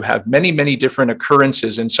that and you have many, many different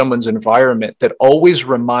occurrences in someone's environment that always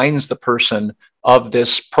reminds the person of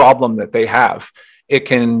this problem that they have, it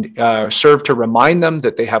can serve to remind them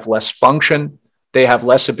that they have less function, they have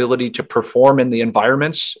less ability to perform in the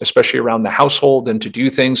environments, especially around the household, and to do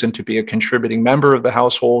things and to be a contributing member of the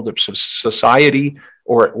household, of society,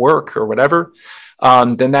 or at work or whatever.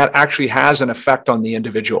 Then that actually has an effect on the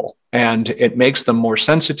individual, and it makes them more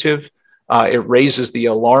sensitive. It raises the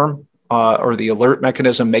alarm or the alert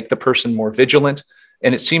mechanism, make the person more vigilant.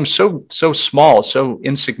 And it seems so small, so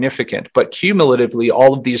insignificant, but cumulatively,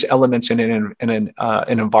 all of these elements in an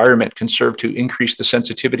environment can serve to increase the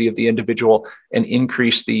sensitivity of the individual and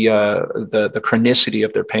increase the chronicity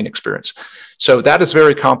of their pain experience. So that is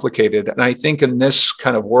very complicated. And I think in this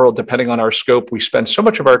kind of world, depending on our scope, we spend so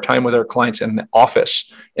much of our time with our clients in the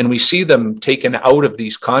office, and we see them taken out of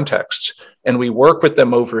these contexts, and we work with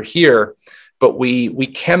them over here. But we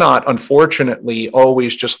cannot, unfortunately,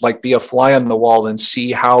 always just like be a fly on the wall and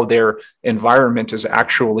see how their environment is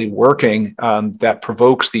actually working that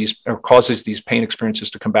provokes these or causes these pain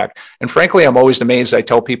experiences to come back. And frankly, I'm always amazed. I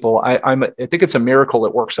tell people, I think it's a miracle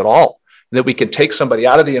it works at all, that we can take somebody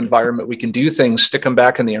out of the environment, we can do things, stick them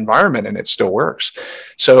back in the environment, and it still works.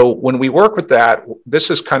 So when we work with that,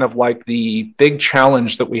 this is kind of like the big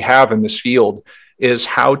challenge that we have in this field, is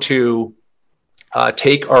how to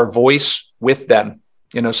take our voice with them,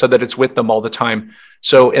 so that it's with them all the time.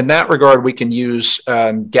 So in that regard, we can use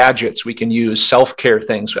gadgets, we can use self-care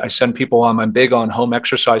things. I send people on, I'm big on home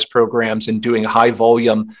exercise programs and doing high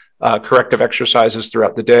volume corrective exercises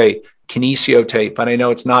throughout the day, kinesiotape. And I know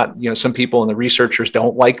it's not, some people and the researchers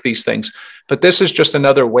don't like these things, but this is just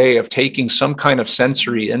another way of taking some kind of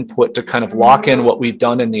sensory input to kind of lock in what we've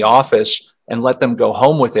done in the office and let them go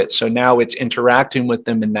home with it. So now it's interacting with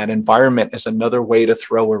them in that environment as another way to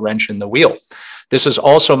throw a wrench in the wheel. This is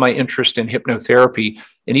also my interest in hypnotherapy.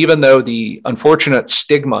 And even though the unfortunate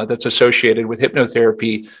stigma that's associated with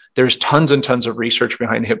hypnotherapy, there's tons and tons of research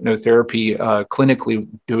behind hypnotherapy, clinically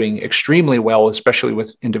doing extremely well, especially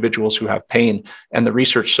with individuals who have pain. And the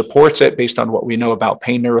research supports it based on what we know about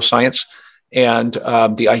pain neuroscience. And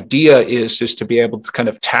the idea is to be able to kind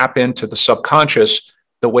of tap into the subconscious,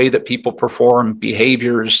 the way that people perform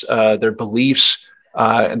behaviors, their beliefs,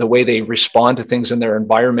 and the way they respond to things in their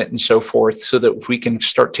environment and so forth, so that if we can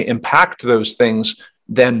start to impact those things,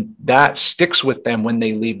 then that sticks with them when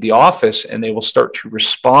they leave the office, and they will start to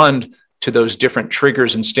respond to those different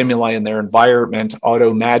triggers and stimuli in their environment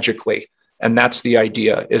auto-magically. And that's the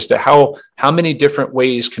idea, is to how many different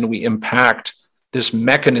ways can we impact this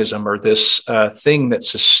mechanism or this thing that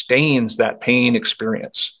sustains that pain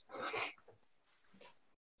experience.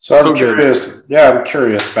 So I'm curious. Yeah, I'm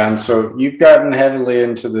curious, Ben. So you've gotten heavily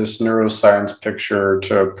into this neuroscience picture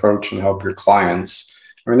to approach and help your clients.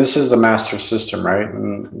 I mean, this is the master system, right?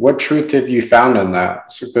 And what truth have you found in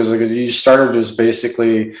that? So, because you started as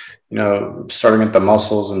basically, starting at the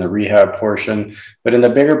muscles and the rehab portion, but in the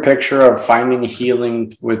bigger picture of finding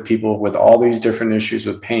healing with people with all these different issues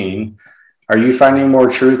with pain, are you finding more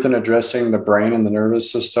truth in addressing the brain and the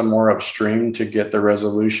nervous system more upstream to get the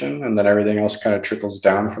resolution, and then everything else kind of trickles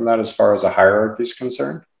down from that as far as a hierarchy is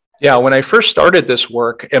concerned? Yeah, when I first started this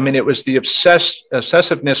work, I mean, it was the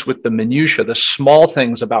obsessiveness with the minutia, the small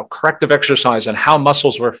things about corrective exercise and how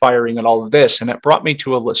muscles were firing and all of this. And it brought me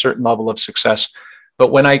to a certain level of success.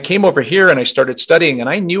 But when I came over here and I started studying, and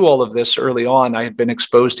I knew all of this early on, I had been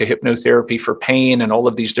exposed to hypnotherapy for pain and all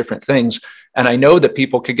of these different things. And I know that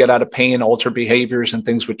people could get out of pain, alter behaviors, and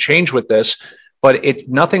things would change with this. But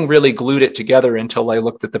nothing really glued it together until I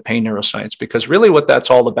looked at the pain neuroscience, because really what that's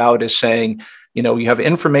all about is saying, you have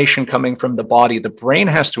information coming from the body. The brain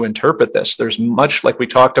has to interpret this. There's much like we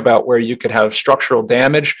talked about where you could have structural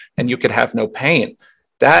damage and you could have no pain.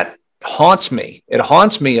 That haunts me. It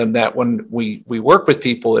haunts me in that when we work with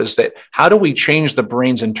people is that how do we change the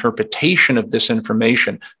brain's interpretation of this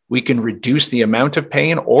information? We can reduce the amount of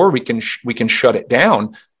pain, or we can shut it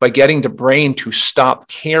down by getting the brain to stop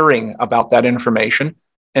caring about that information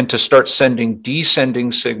and to start sending descending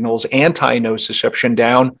signals, anti-nociception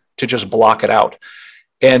down to just block it out.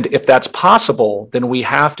 And if that's possible, then we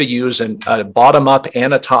have to use a bottom-up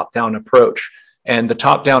and a top-down approach. And the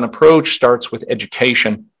top-down approach starts with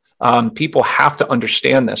education. People have to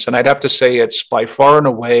understand this. And I'd have to say it's by far and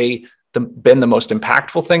away been the most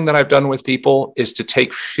impactful thing that I've done with people is to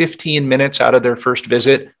take 15 minutes out of their first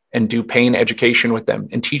visit and do pain education with them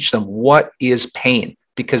and teach them what is pain,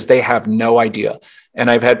 because they have no idea.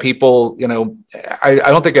 And I've had people, I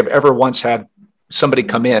don't think I've ever once had somebody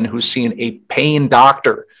come in who's seen a pain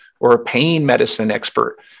doctor or a pain medicine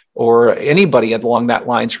expert or anybody along that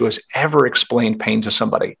lines who has ever explained pain to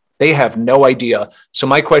somebody. They have no idea. So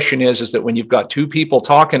my question is that when you've got two people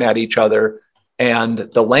talking at each other and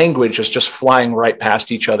the language is just flying right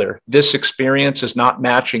past each other, this experience is not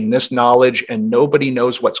matching this knowledge and nobody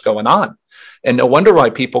knows what's going on. And no wonder why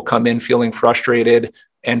people come in feeling frustrated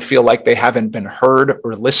and feel like they haven't been heard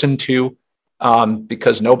or listened to,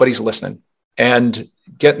 because nobody's listening. And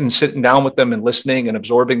sitting down with them and listening and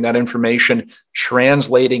absorbing that information,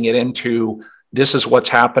 translating it into this is what's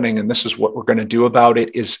happening and this is what we're going to do about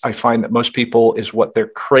it, is I find that most people is what they're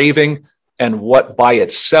craving, and what by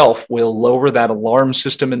itself will lower that alarm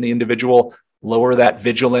system in the individual, lower that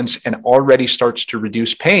vigilance, and already starts to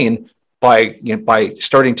reduce pain by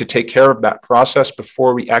starting to take care of that process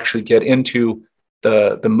before we actually get into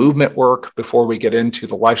the movement work, before we get into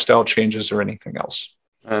the lifestyle changes or anything else.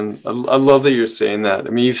 And I love that you're saying that.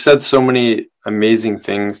 I mean, you've said so many amazing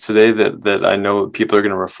things today that I know people are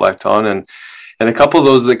going to reflect on. And a couple of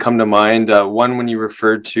those that come to mind, one, when you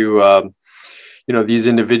referred to, these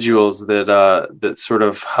individuals that sort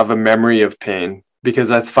of have a memory of pain,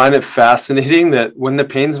 because I find it fascinating that when the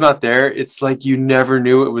pain's not there, it's like you never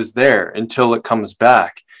knew it was there until it comes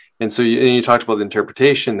back. And so you talked about the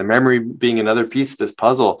interpretation, the memory being another piece of this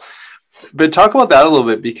puzzle. But talk about that a little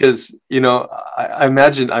bit, because, I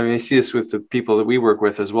imagine, I see this with the people that we work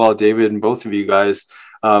with as well, David and both of you guys,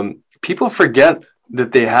 people forget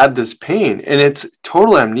that they had this pain, and it's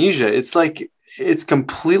total amnesia. It's like, it's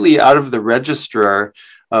completely out of the register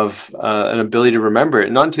of an ability to remember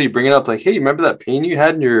it. Not until you bring it up, like, hey, you remember that pain you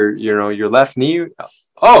had in your left knee?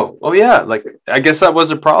 Oh yeah, like I guess that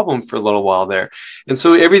was a problem for a little while there. And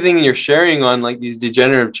so everything you're sharing on like these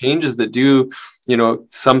degenerative changes that do,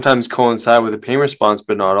 sometimes coincide with a pain response,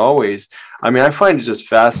 but not always. I mean, I find it just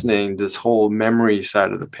fascinating, this whole memory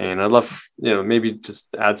side of the pain. I'd love, maybe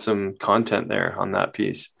just add some content there on that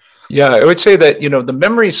piece. Yeah, I would say that, the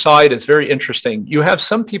memory side is very interesting. You have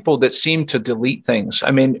some people that seem to delete things.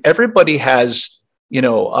 I mean, everybody has,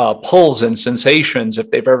 pulls and sensations if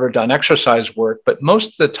they've ever done exercise work, but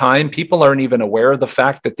most of the time people aren't even aware of the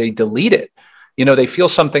fact that they delete it. They feel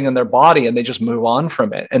something in their body and they just move on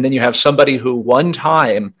from it. And then you have somebody who one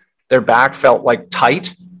time their back felt like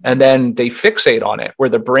tight and then they fixate on it, where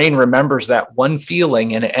the brain remembers that one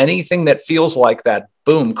feeling, and anything that feels like that,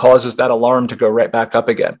 boom, causes that alarm to go right back up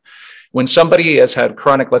again. When somebody has had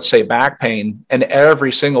chronic, let's say, back pain, and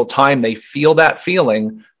every single time they feel that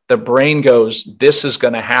feeling, the brain goes, this is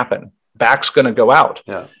going to happen. Back's going to go out.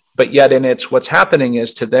 Yeah. But yet what's happening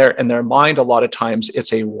is in their mind, a lot of times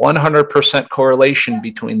it's a 100% correlation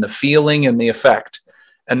between the feeling and the effect.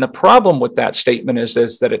 And the problem with that statement is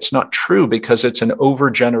that it's not true, because it's an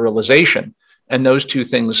overgeneralization. And those two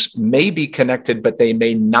things may be connected, but they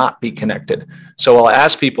may not be connected. So I'll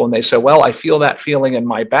ask people and they say, well, I feel that feeling in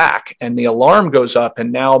my back, and the alarm goes up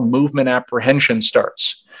and now movement apprehension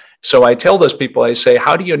starts. So I tell those people, I say,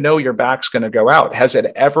 how do you know your back's going to go out? Has it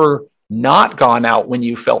ever not gone out when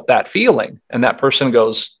you felt that feeling? And that person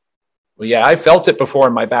goes, well, yeah, I felt it before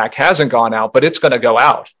and my back hasn't gone out, but it's going to go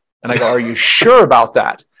out. And I go, are you sure about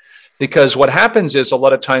that? Because what happens is, a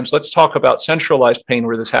lot of times, let's talk about centralized pain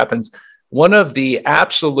where this happens. One of the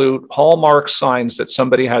absolute hallmark signs that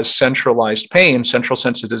somebody has centralized pain, central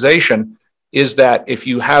sensitization, is that if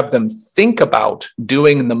you have them think about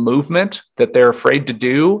doing the movement that they're afraid to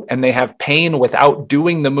do, and they have pain without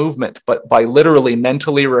doing the movement, but by literally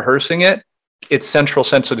mentally rehearsing it, it's central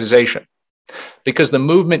sensitization, because the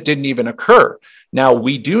movement didn't even occur. Now,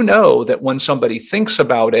 we do know that when somebody thinks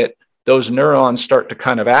about it, those neurons start to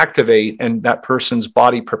kind of activate and that person's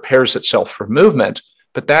body prepares itself for movement,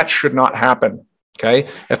 but that should not happen. Okay.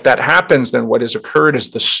 If that happens, then what has occurred is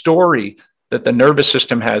the story that the nervous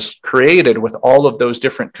system has created with all of those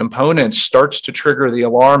different components starts to trigger the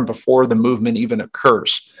alarm before the movement even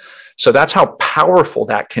occurs. So that's how powerful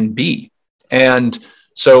that can be. And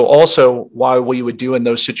so also, why we would do in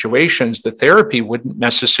those situations, the therapy wouldn't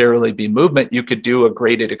necessarily be movement. You could do a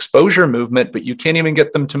graded exposure movement, but you can't even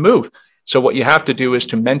get them to move. So what you have to do is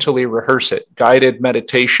to mentally rehearse it, guided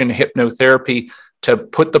meditation, hypnotherapy, to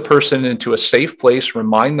put the person into a safe place,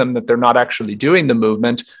 remind them that they're not actually doing the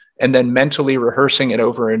movement, and then mentally rehearsing it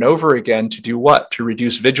over and over again to do what? To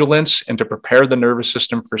reduce vigilance and to prepare the nervous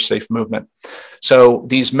system for safe movement. So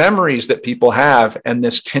these memories that people have, and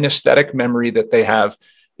this kinesthetic memory that they have,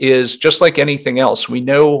 is just like anything else. We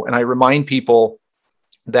know, and I remind people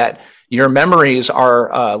that your memories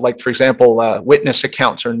are like, for example, witness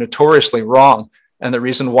accounts are notoriously wrong. And the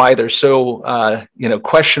reason why they're so,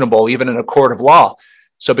 questionable, even in a court of law.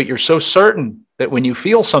 So, but you're so certain that when you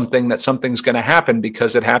feel something, that something's going to happen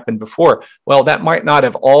because it happened before. Well, that might not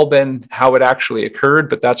have all been how it actually occurred,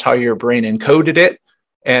 but that's how your brain encoded it.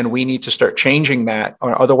 And we need to start changing that,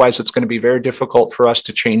 or otherwise it's going to be very difficult for us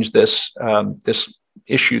to change this, this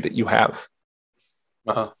issue that you have.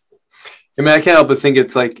 Uh-huh. I mean, I can't help but think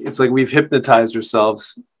it's like we've hypnotized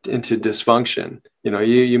ourselves into dysfunction.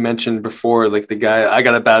 You mentioned before, like the guy, I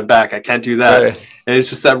got a bad back, I can't do that. Right. And it's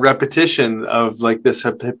just that repetition of like this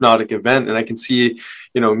hypnotic event. And I can see,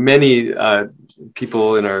 many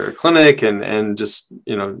people in our clinic and just,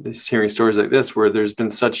 hearing stories like this, where there's been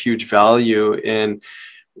such huge value in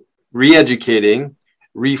re-educating,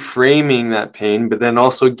 reframing that pain, but then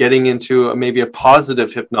also getting into maybe a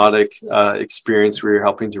positive hypnotic experience where you're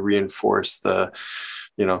helping to reinforce the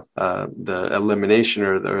elimination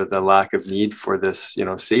or the lack of need for this,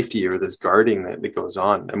 safety or this guarding that goes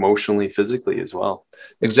on emotionally, physically as well.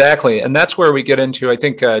 Exactly. And that's where we get into, I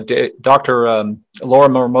think, Dr.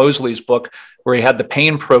 Lorimer Mosley's book, where he had the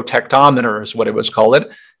pain protectometer is what it was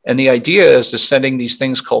called. And the idea is sending these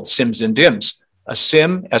things called SIMs and DIMs. A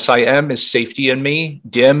SIM, S-I-M, is safety in me.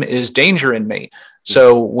 DIM is danger in me.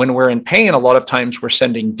 So when we're in pain, a lot of times we're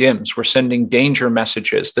sending DIMs. We're sending danger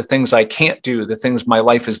messages, the things I can't do, the things my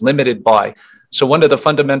life is limited by. So one of the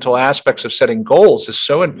fundamental aspects of setting goals is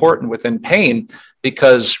so important within pain,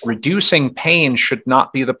 because reducing pain should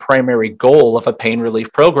not be the primary goal of a pain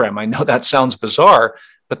relief program. I know that sounds bizarre,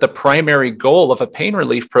 but the primary goal of a pain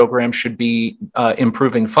relief program should be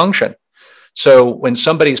improving function. So when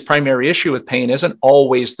somebody's primary issue with pain isn't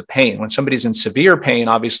always the pain. When somebody's in severe pain,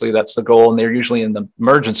 obviously that's the goal, and they're usually in the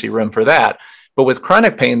emergency room for that. But with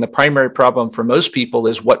chronic pain, the primary problem for most people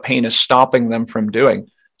is what pain is stopping them from doing.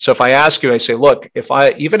 So if I ask you, I say, look,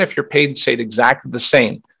 even if your pain stayed exactly the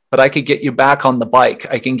same, but I could get you back on the bike,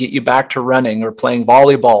 I can get you back to running or playing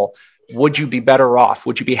volleyball, would you be better off?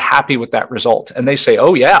 Would you be happy with that result? And they say,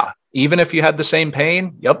 oh yeah, even if you had the same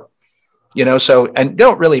pain, yep. So, and they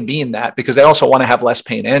don't really mean that because they also want to have less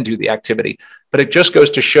pain and do the activity, but it just goes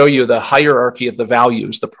to show you the hierarchy of the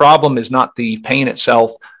values. The problem is not the pain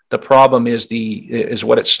itself. The problem is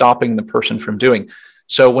what it's stopping the person from doing.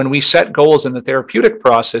 So when we set goals in the therapeutic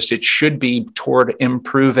process, it should be toward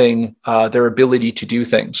improving their ability to do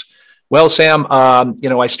things. Well, Sam,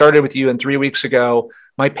 I started with you and 3 weeks ago.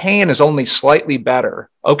 My pain is only slightly better.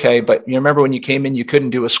 Okay, but you remember when you came in, you couldn't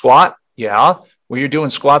do a squat? Yeah. Well, you're doing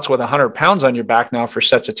squats with 100 pounds on your back now for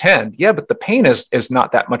sets of 10. Yeah, but the pain is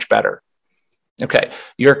not that much better. Okay,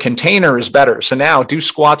 your container is better. So now do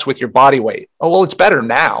squats with your body weight. Oh, well, it's better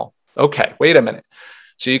now. Okay, wait a minute.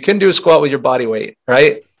 So you can do a squat with your body weight,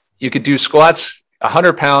 right? You could do squats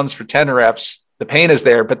 100 pounds for 10 reps. The pain is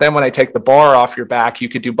there. But then when I take the bar off your back, you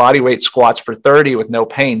could do body weight squats for 30 with no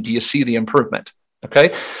pain. Do you see the improvement?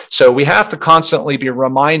 Okay. So we have to constantly be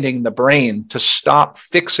reminding the brain to stop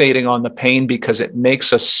fixating on the pain because it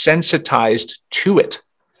makes us sensitized to it.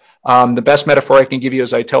 The best metaphor I can give you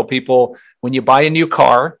is I tell people when you buy a new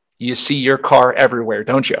car, you see your car everywhere,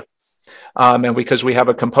 don't you? And because we have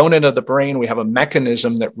a component of the brain, we have a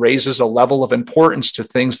mechanism that raises a level of importance to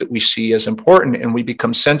things that we see as important, and we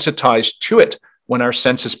become sensitized to it. When our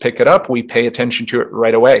senses pick it up, we pay attention to it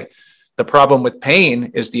right away. The problem with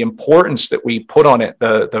pain is the importance that we put on it,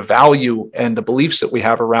 the value and the beliefs that we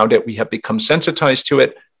have around it. We have become sensitized to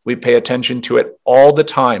it. We pay attention to it all the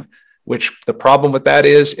time, which the problem with that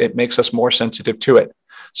is it makes us more sensitive to it.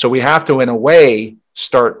 So we have to, in a way,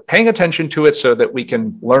 start paying attention to it so that we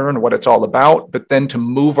can learn what it's all about, but then to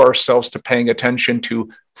move ourselves to paying attention to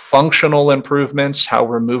functional improvements, how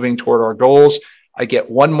we're moving toward our goals. I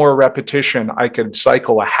get one more repetition. I could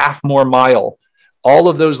cycle a half more mile. All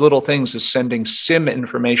of those little things is sending SIM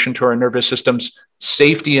information to our nervous systems,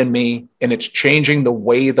 safety in me, and it's changing the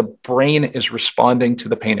way the brain is responding to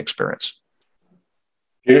the pain experience.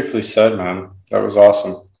 Beautifully said, man. That was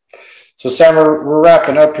awesome. So Sam, we're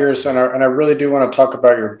wrapping up here, so and I really do want to talk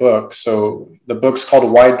about your book. So the book's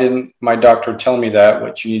called Why Didn't My Doctor Tell Me That?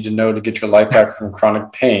 What You Need to Know to Get Your Life Back from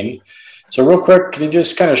Chronic Pain. So real quick, can you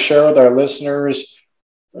just kind of share with our listeners,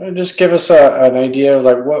 just give us an idea of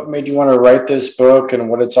like what made you want to write this book and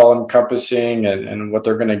what it's all encompassing and what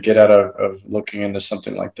they're going to get out of looking into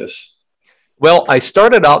something like this? Well, I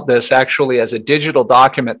started out this actually as a digital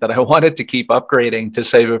document that I wanted to keep upgrading to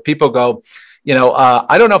say, where people go,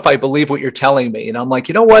 I don't know if I believe what you're telling me. And I'm like,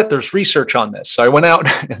 you know what? There's research on this. So I went out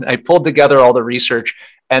and I pulled together all the research,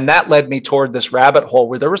 and that led me toward this rabbit hole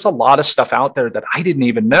where there was a lot of stuff out there that I didn't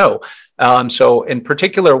even know. So in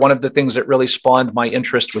particular, one of the things that really spawned my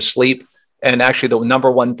interest was sleep. And actually the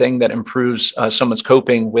number one thing that improves someone's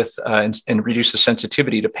coping with and reduces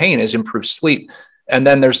sensitivity to pain is improved sleep. And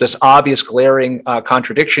then there's this obvious glaring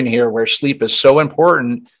contradiction here where sleep is so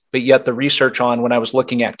important, but yet the research on when I was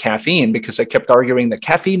looking at caffeine, because I kept arguing that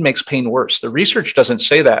caffeine makes pain worse. The research doesn't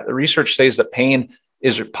say that. The research says that pain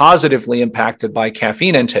is positively impacted by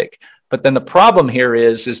caffeine intake. But then the problem here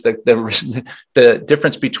is that the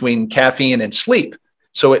difference between caffeine and sleep.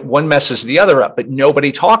 So one messes the other up, but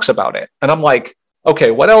nobody talks about it. And I'm like,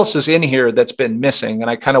 okay, what else is in here that's been missing? And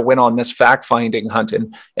I kind of went on this fact-finding hunt.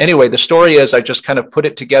 And anyway, the story is I just kind of put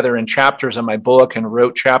it together in chapters in my book and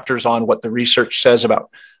wrote chapters on what the research says about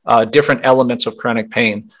different elements of chronic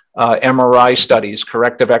pain, MRI studies,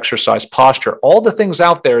 corrective exercise, posture, all the things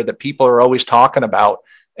out there that people are always talking about,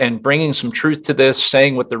 and bringing some truth to this,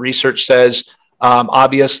 saying what the research says.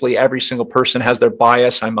 Obviously, every single person has their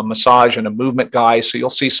bias. I'm a massage and a movement guy, so you'll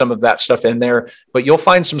see some of that stuff in there, but you'll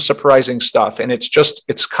find some surprising stuff. And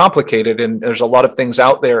it's complicated, and there's a lot of things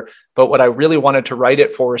out there. But what I really wanted to write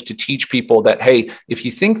it for is to teach people that, hey, if you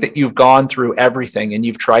think that you've gone through everything and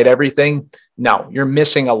you've tried everything, no, you're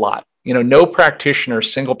missing a lot. No practitioner,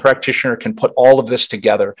 single practitioner can put all of this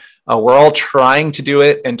together. We're all trying to do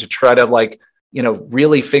it and to try to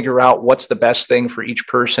really figure out what's the best thing for each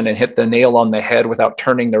person and hit the nail on the head without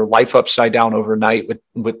turning their life upside down overnight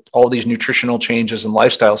with all these nutritional changes and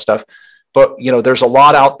lifestyle stuff. But, there's a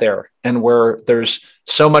lot out there, and where there's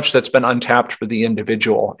so much that's been untapped for the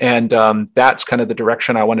individual. And that's kind of the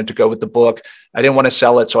direction I wanted to go with the book. I didn't want to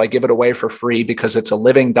sell it, so I give it away for free because it's a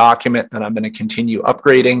living document that I'm going to continue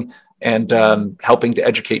upgrading and helping to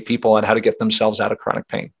educate people on how to get themselves out of chronic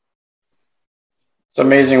pain. It's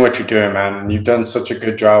amazing what you're doing, man. And you've done such a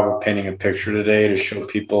good job of painting a picture today to show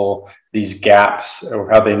people these gaps or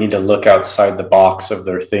how they need to look outside the box of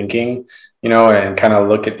their thinking, and kind of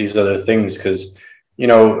look at these other things. Because,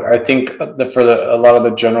 I think for a lot of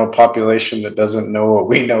the general population that doesn't know what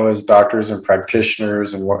we know as doctors and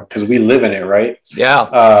practitioners, and because we live in it, right?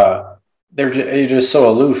 Yeah. They're just so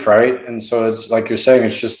aloof, right? And so it's like you're saying,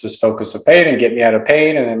 it's just this focus of pain and get me out of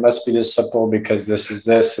pain, and it must be this simple because this is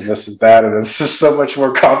this and this is that, and it's just so much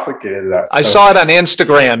more complicated than that. I saw it on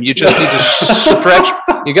Instagram. You just need to stretch.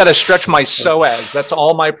 You got to stretch my psoas. That's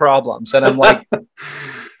all my problems. And I'm like,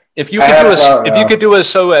 if you could do a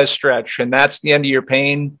psoas stretch and that's the end of your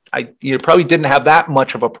pain, you probably didn't have that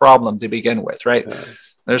much of a problem to begin with, right? Yeah.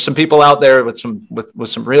 There's some people out there with some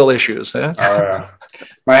real issues. Eh?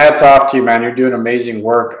 My hat's off to you, man. You're doing amazing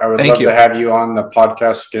work. I would love to have you on the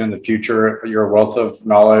podcast again in the future. You're a wealth of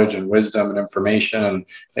knowledge and wisdom and information.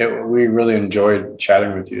 And we really enjoyed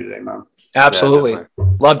chatting with you today, man. Absolutely. Yeah,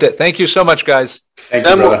 loved it. Thank you so much, guys.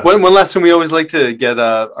 Sam, one last thing we always like to get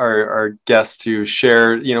our guests to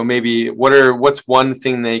share, maybe what's one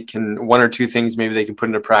or two things maybe they can put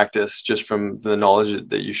into practice just from the knowledge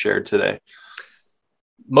that you shared today.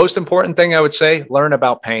 Most important thing I would say, learn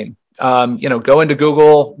about pain. Go into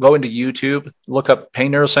Google, go into YouTube, look up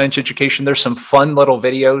pain neuroscience education. There's some fun little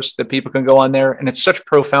videos that people can go on there. And it's such a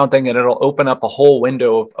profound thing, and it'll open up a whole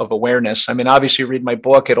window of awareness. I mean, obviously read my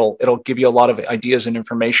book. It'll give you a lot of ideas and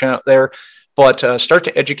information out there. But start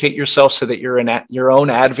to educate yourself so that you're your own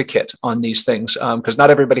advocate on these things, because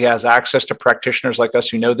not everybody has access to practitioners like us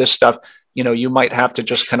who know this stuff. You might have to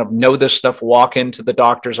just kind of know this stuff, walk into the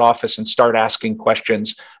doctor's office and start asking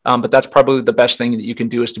questions. But that's probably the best thing that you can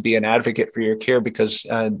do, is to be an advocate for your care, because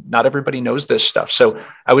not everybody knows this stuff. So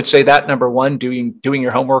I would say that, number one, doing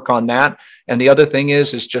your homework on that. And the other thing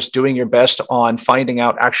is just doing your best on finding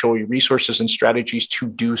out actual resources and strategies to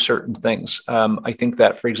do certain things. I think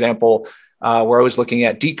that, for example, we're always looking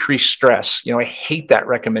at decreased stress. I hate that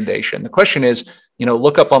recommendation. The question is,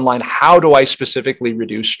 look up online, how do I specifically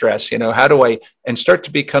reduce stress? How do I, and start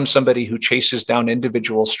to become somebody who chases down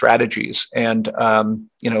individual strategies, and,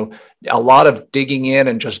 a lot of digging in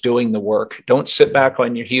and just doing the work. Don't sit back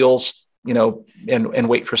on your heels, and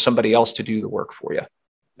wait for somebody else to do the work for you.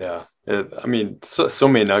 Yeah. So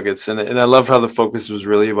many nuggets, and I love how the focus was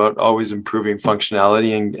really about always improving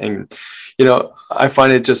functionality, and I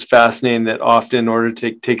find it just fascinating that often, in order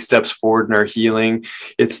to take steps forward in our healing,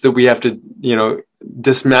 it's that we have to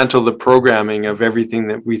dismantle the programming of everything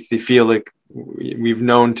that we feel like we've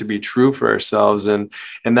known to be true for ourselves, and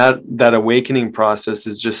that awakening process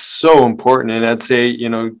is just so important. And I'd say,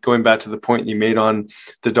 going back to the point you made on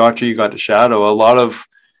the doctor you got to shadow, a lot of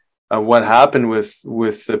what happened with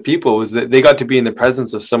the people was that they got to be in the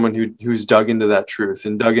presence of someone who's dug into that truth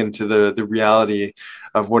and dug into the reality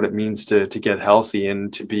of what it means to get healthy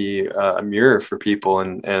and to be a mirror for people.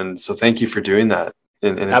 And so thank you for doing that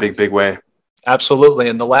in a big way. Absolutely.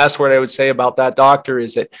 And the last word I would say about that doctor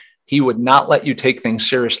is that he would not let you take things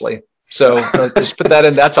seriously. So just put that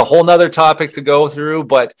in. That's a whole nother topic to go through,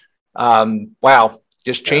 but wow.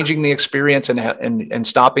 Just changing the experience and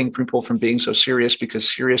stopping people from being so serious,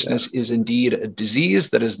 because seriousness is indeed a disease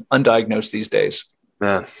that is undiagnosed these days.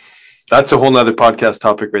 Man, that's a whole nother podcast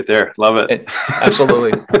topic right there. Love it.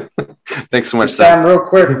 Absolutely. Thanks so much, Sam. Real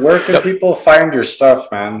quick, where can people find your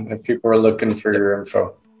stuff, man, if people are looking for your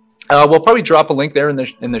info? We'll probably drop a link there in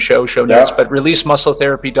the show notes, but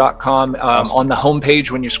releasemuscletherapy.com. Awesome. On the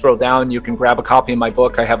homepage, when you scroll down, you can grab a copy of my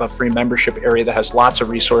book. I have a free membership area that has lots of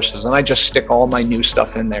resources, and I just stick all my new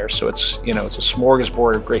stuff in there. So it's a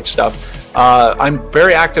smorgasbord of great stuff. I'm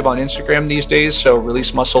very active on Instagram these days, so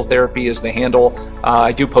Release Muscle Therapy is the handle.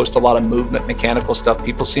 I do post a lot of movement mechanical stuff.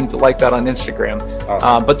 People seem to like that on Instagram.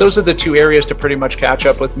 Awesome. But those are the two areas to pretty much catch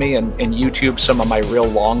up with me, and YouTube, some of my real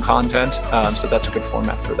long content. So that's a good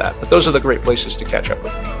format for that. But those are the great places to catch up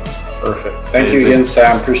with me. Perfect. Thank you again,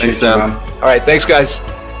 Sam. Appreciate you, man. All right. Thanks, guys.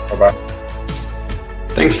 Bye-bye.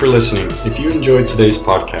 Thanks for listening. If you enjoyed today's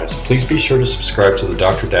podcast, please be sure to subscribe to the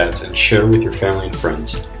Dr. Dads and share with your family and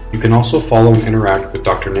friends. You can also follow and interact with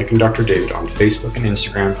Dr. Nick and Dr. David on Facebook and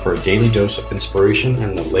Instagram for a daily dose of inspiration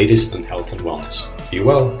and the latest in health and wellness. Be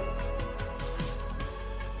well.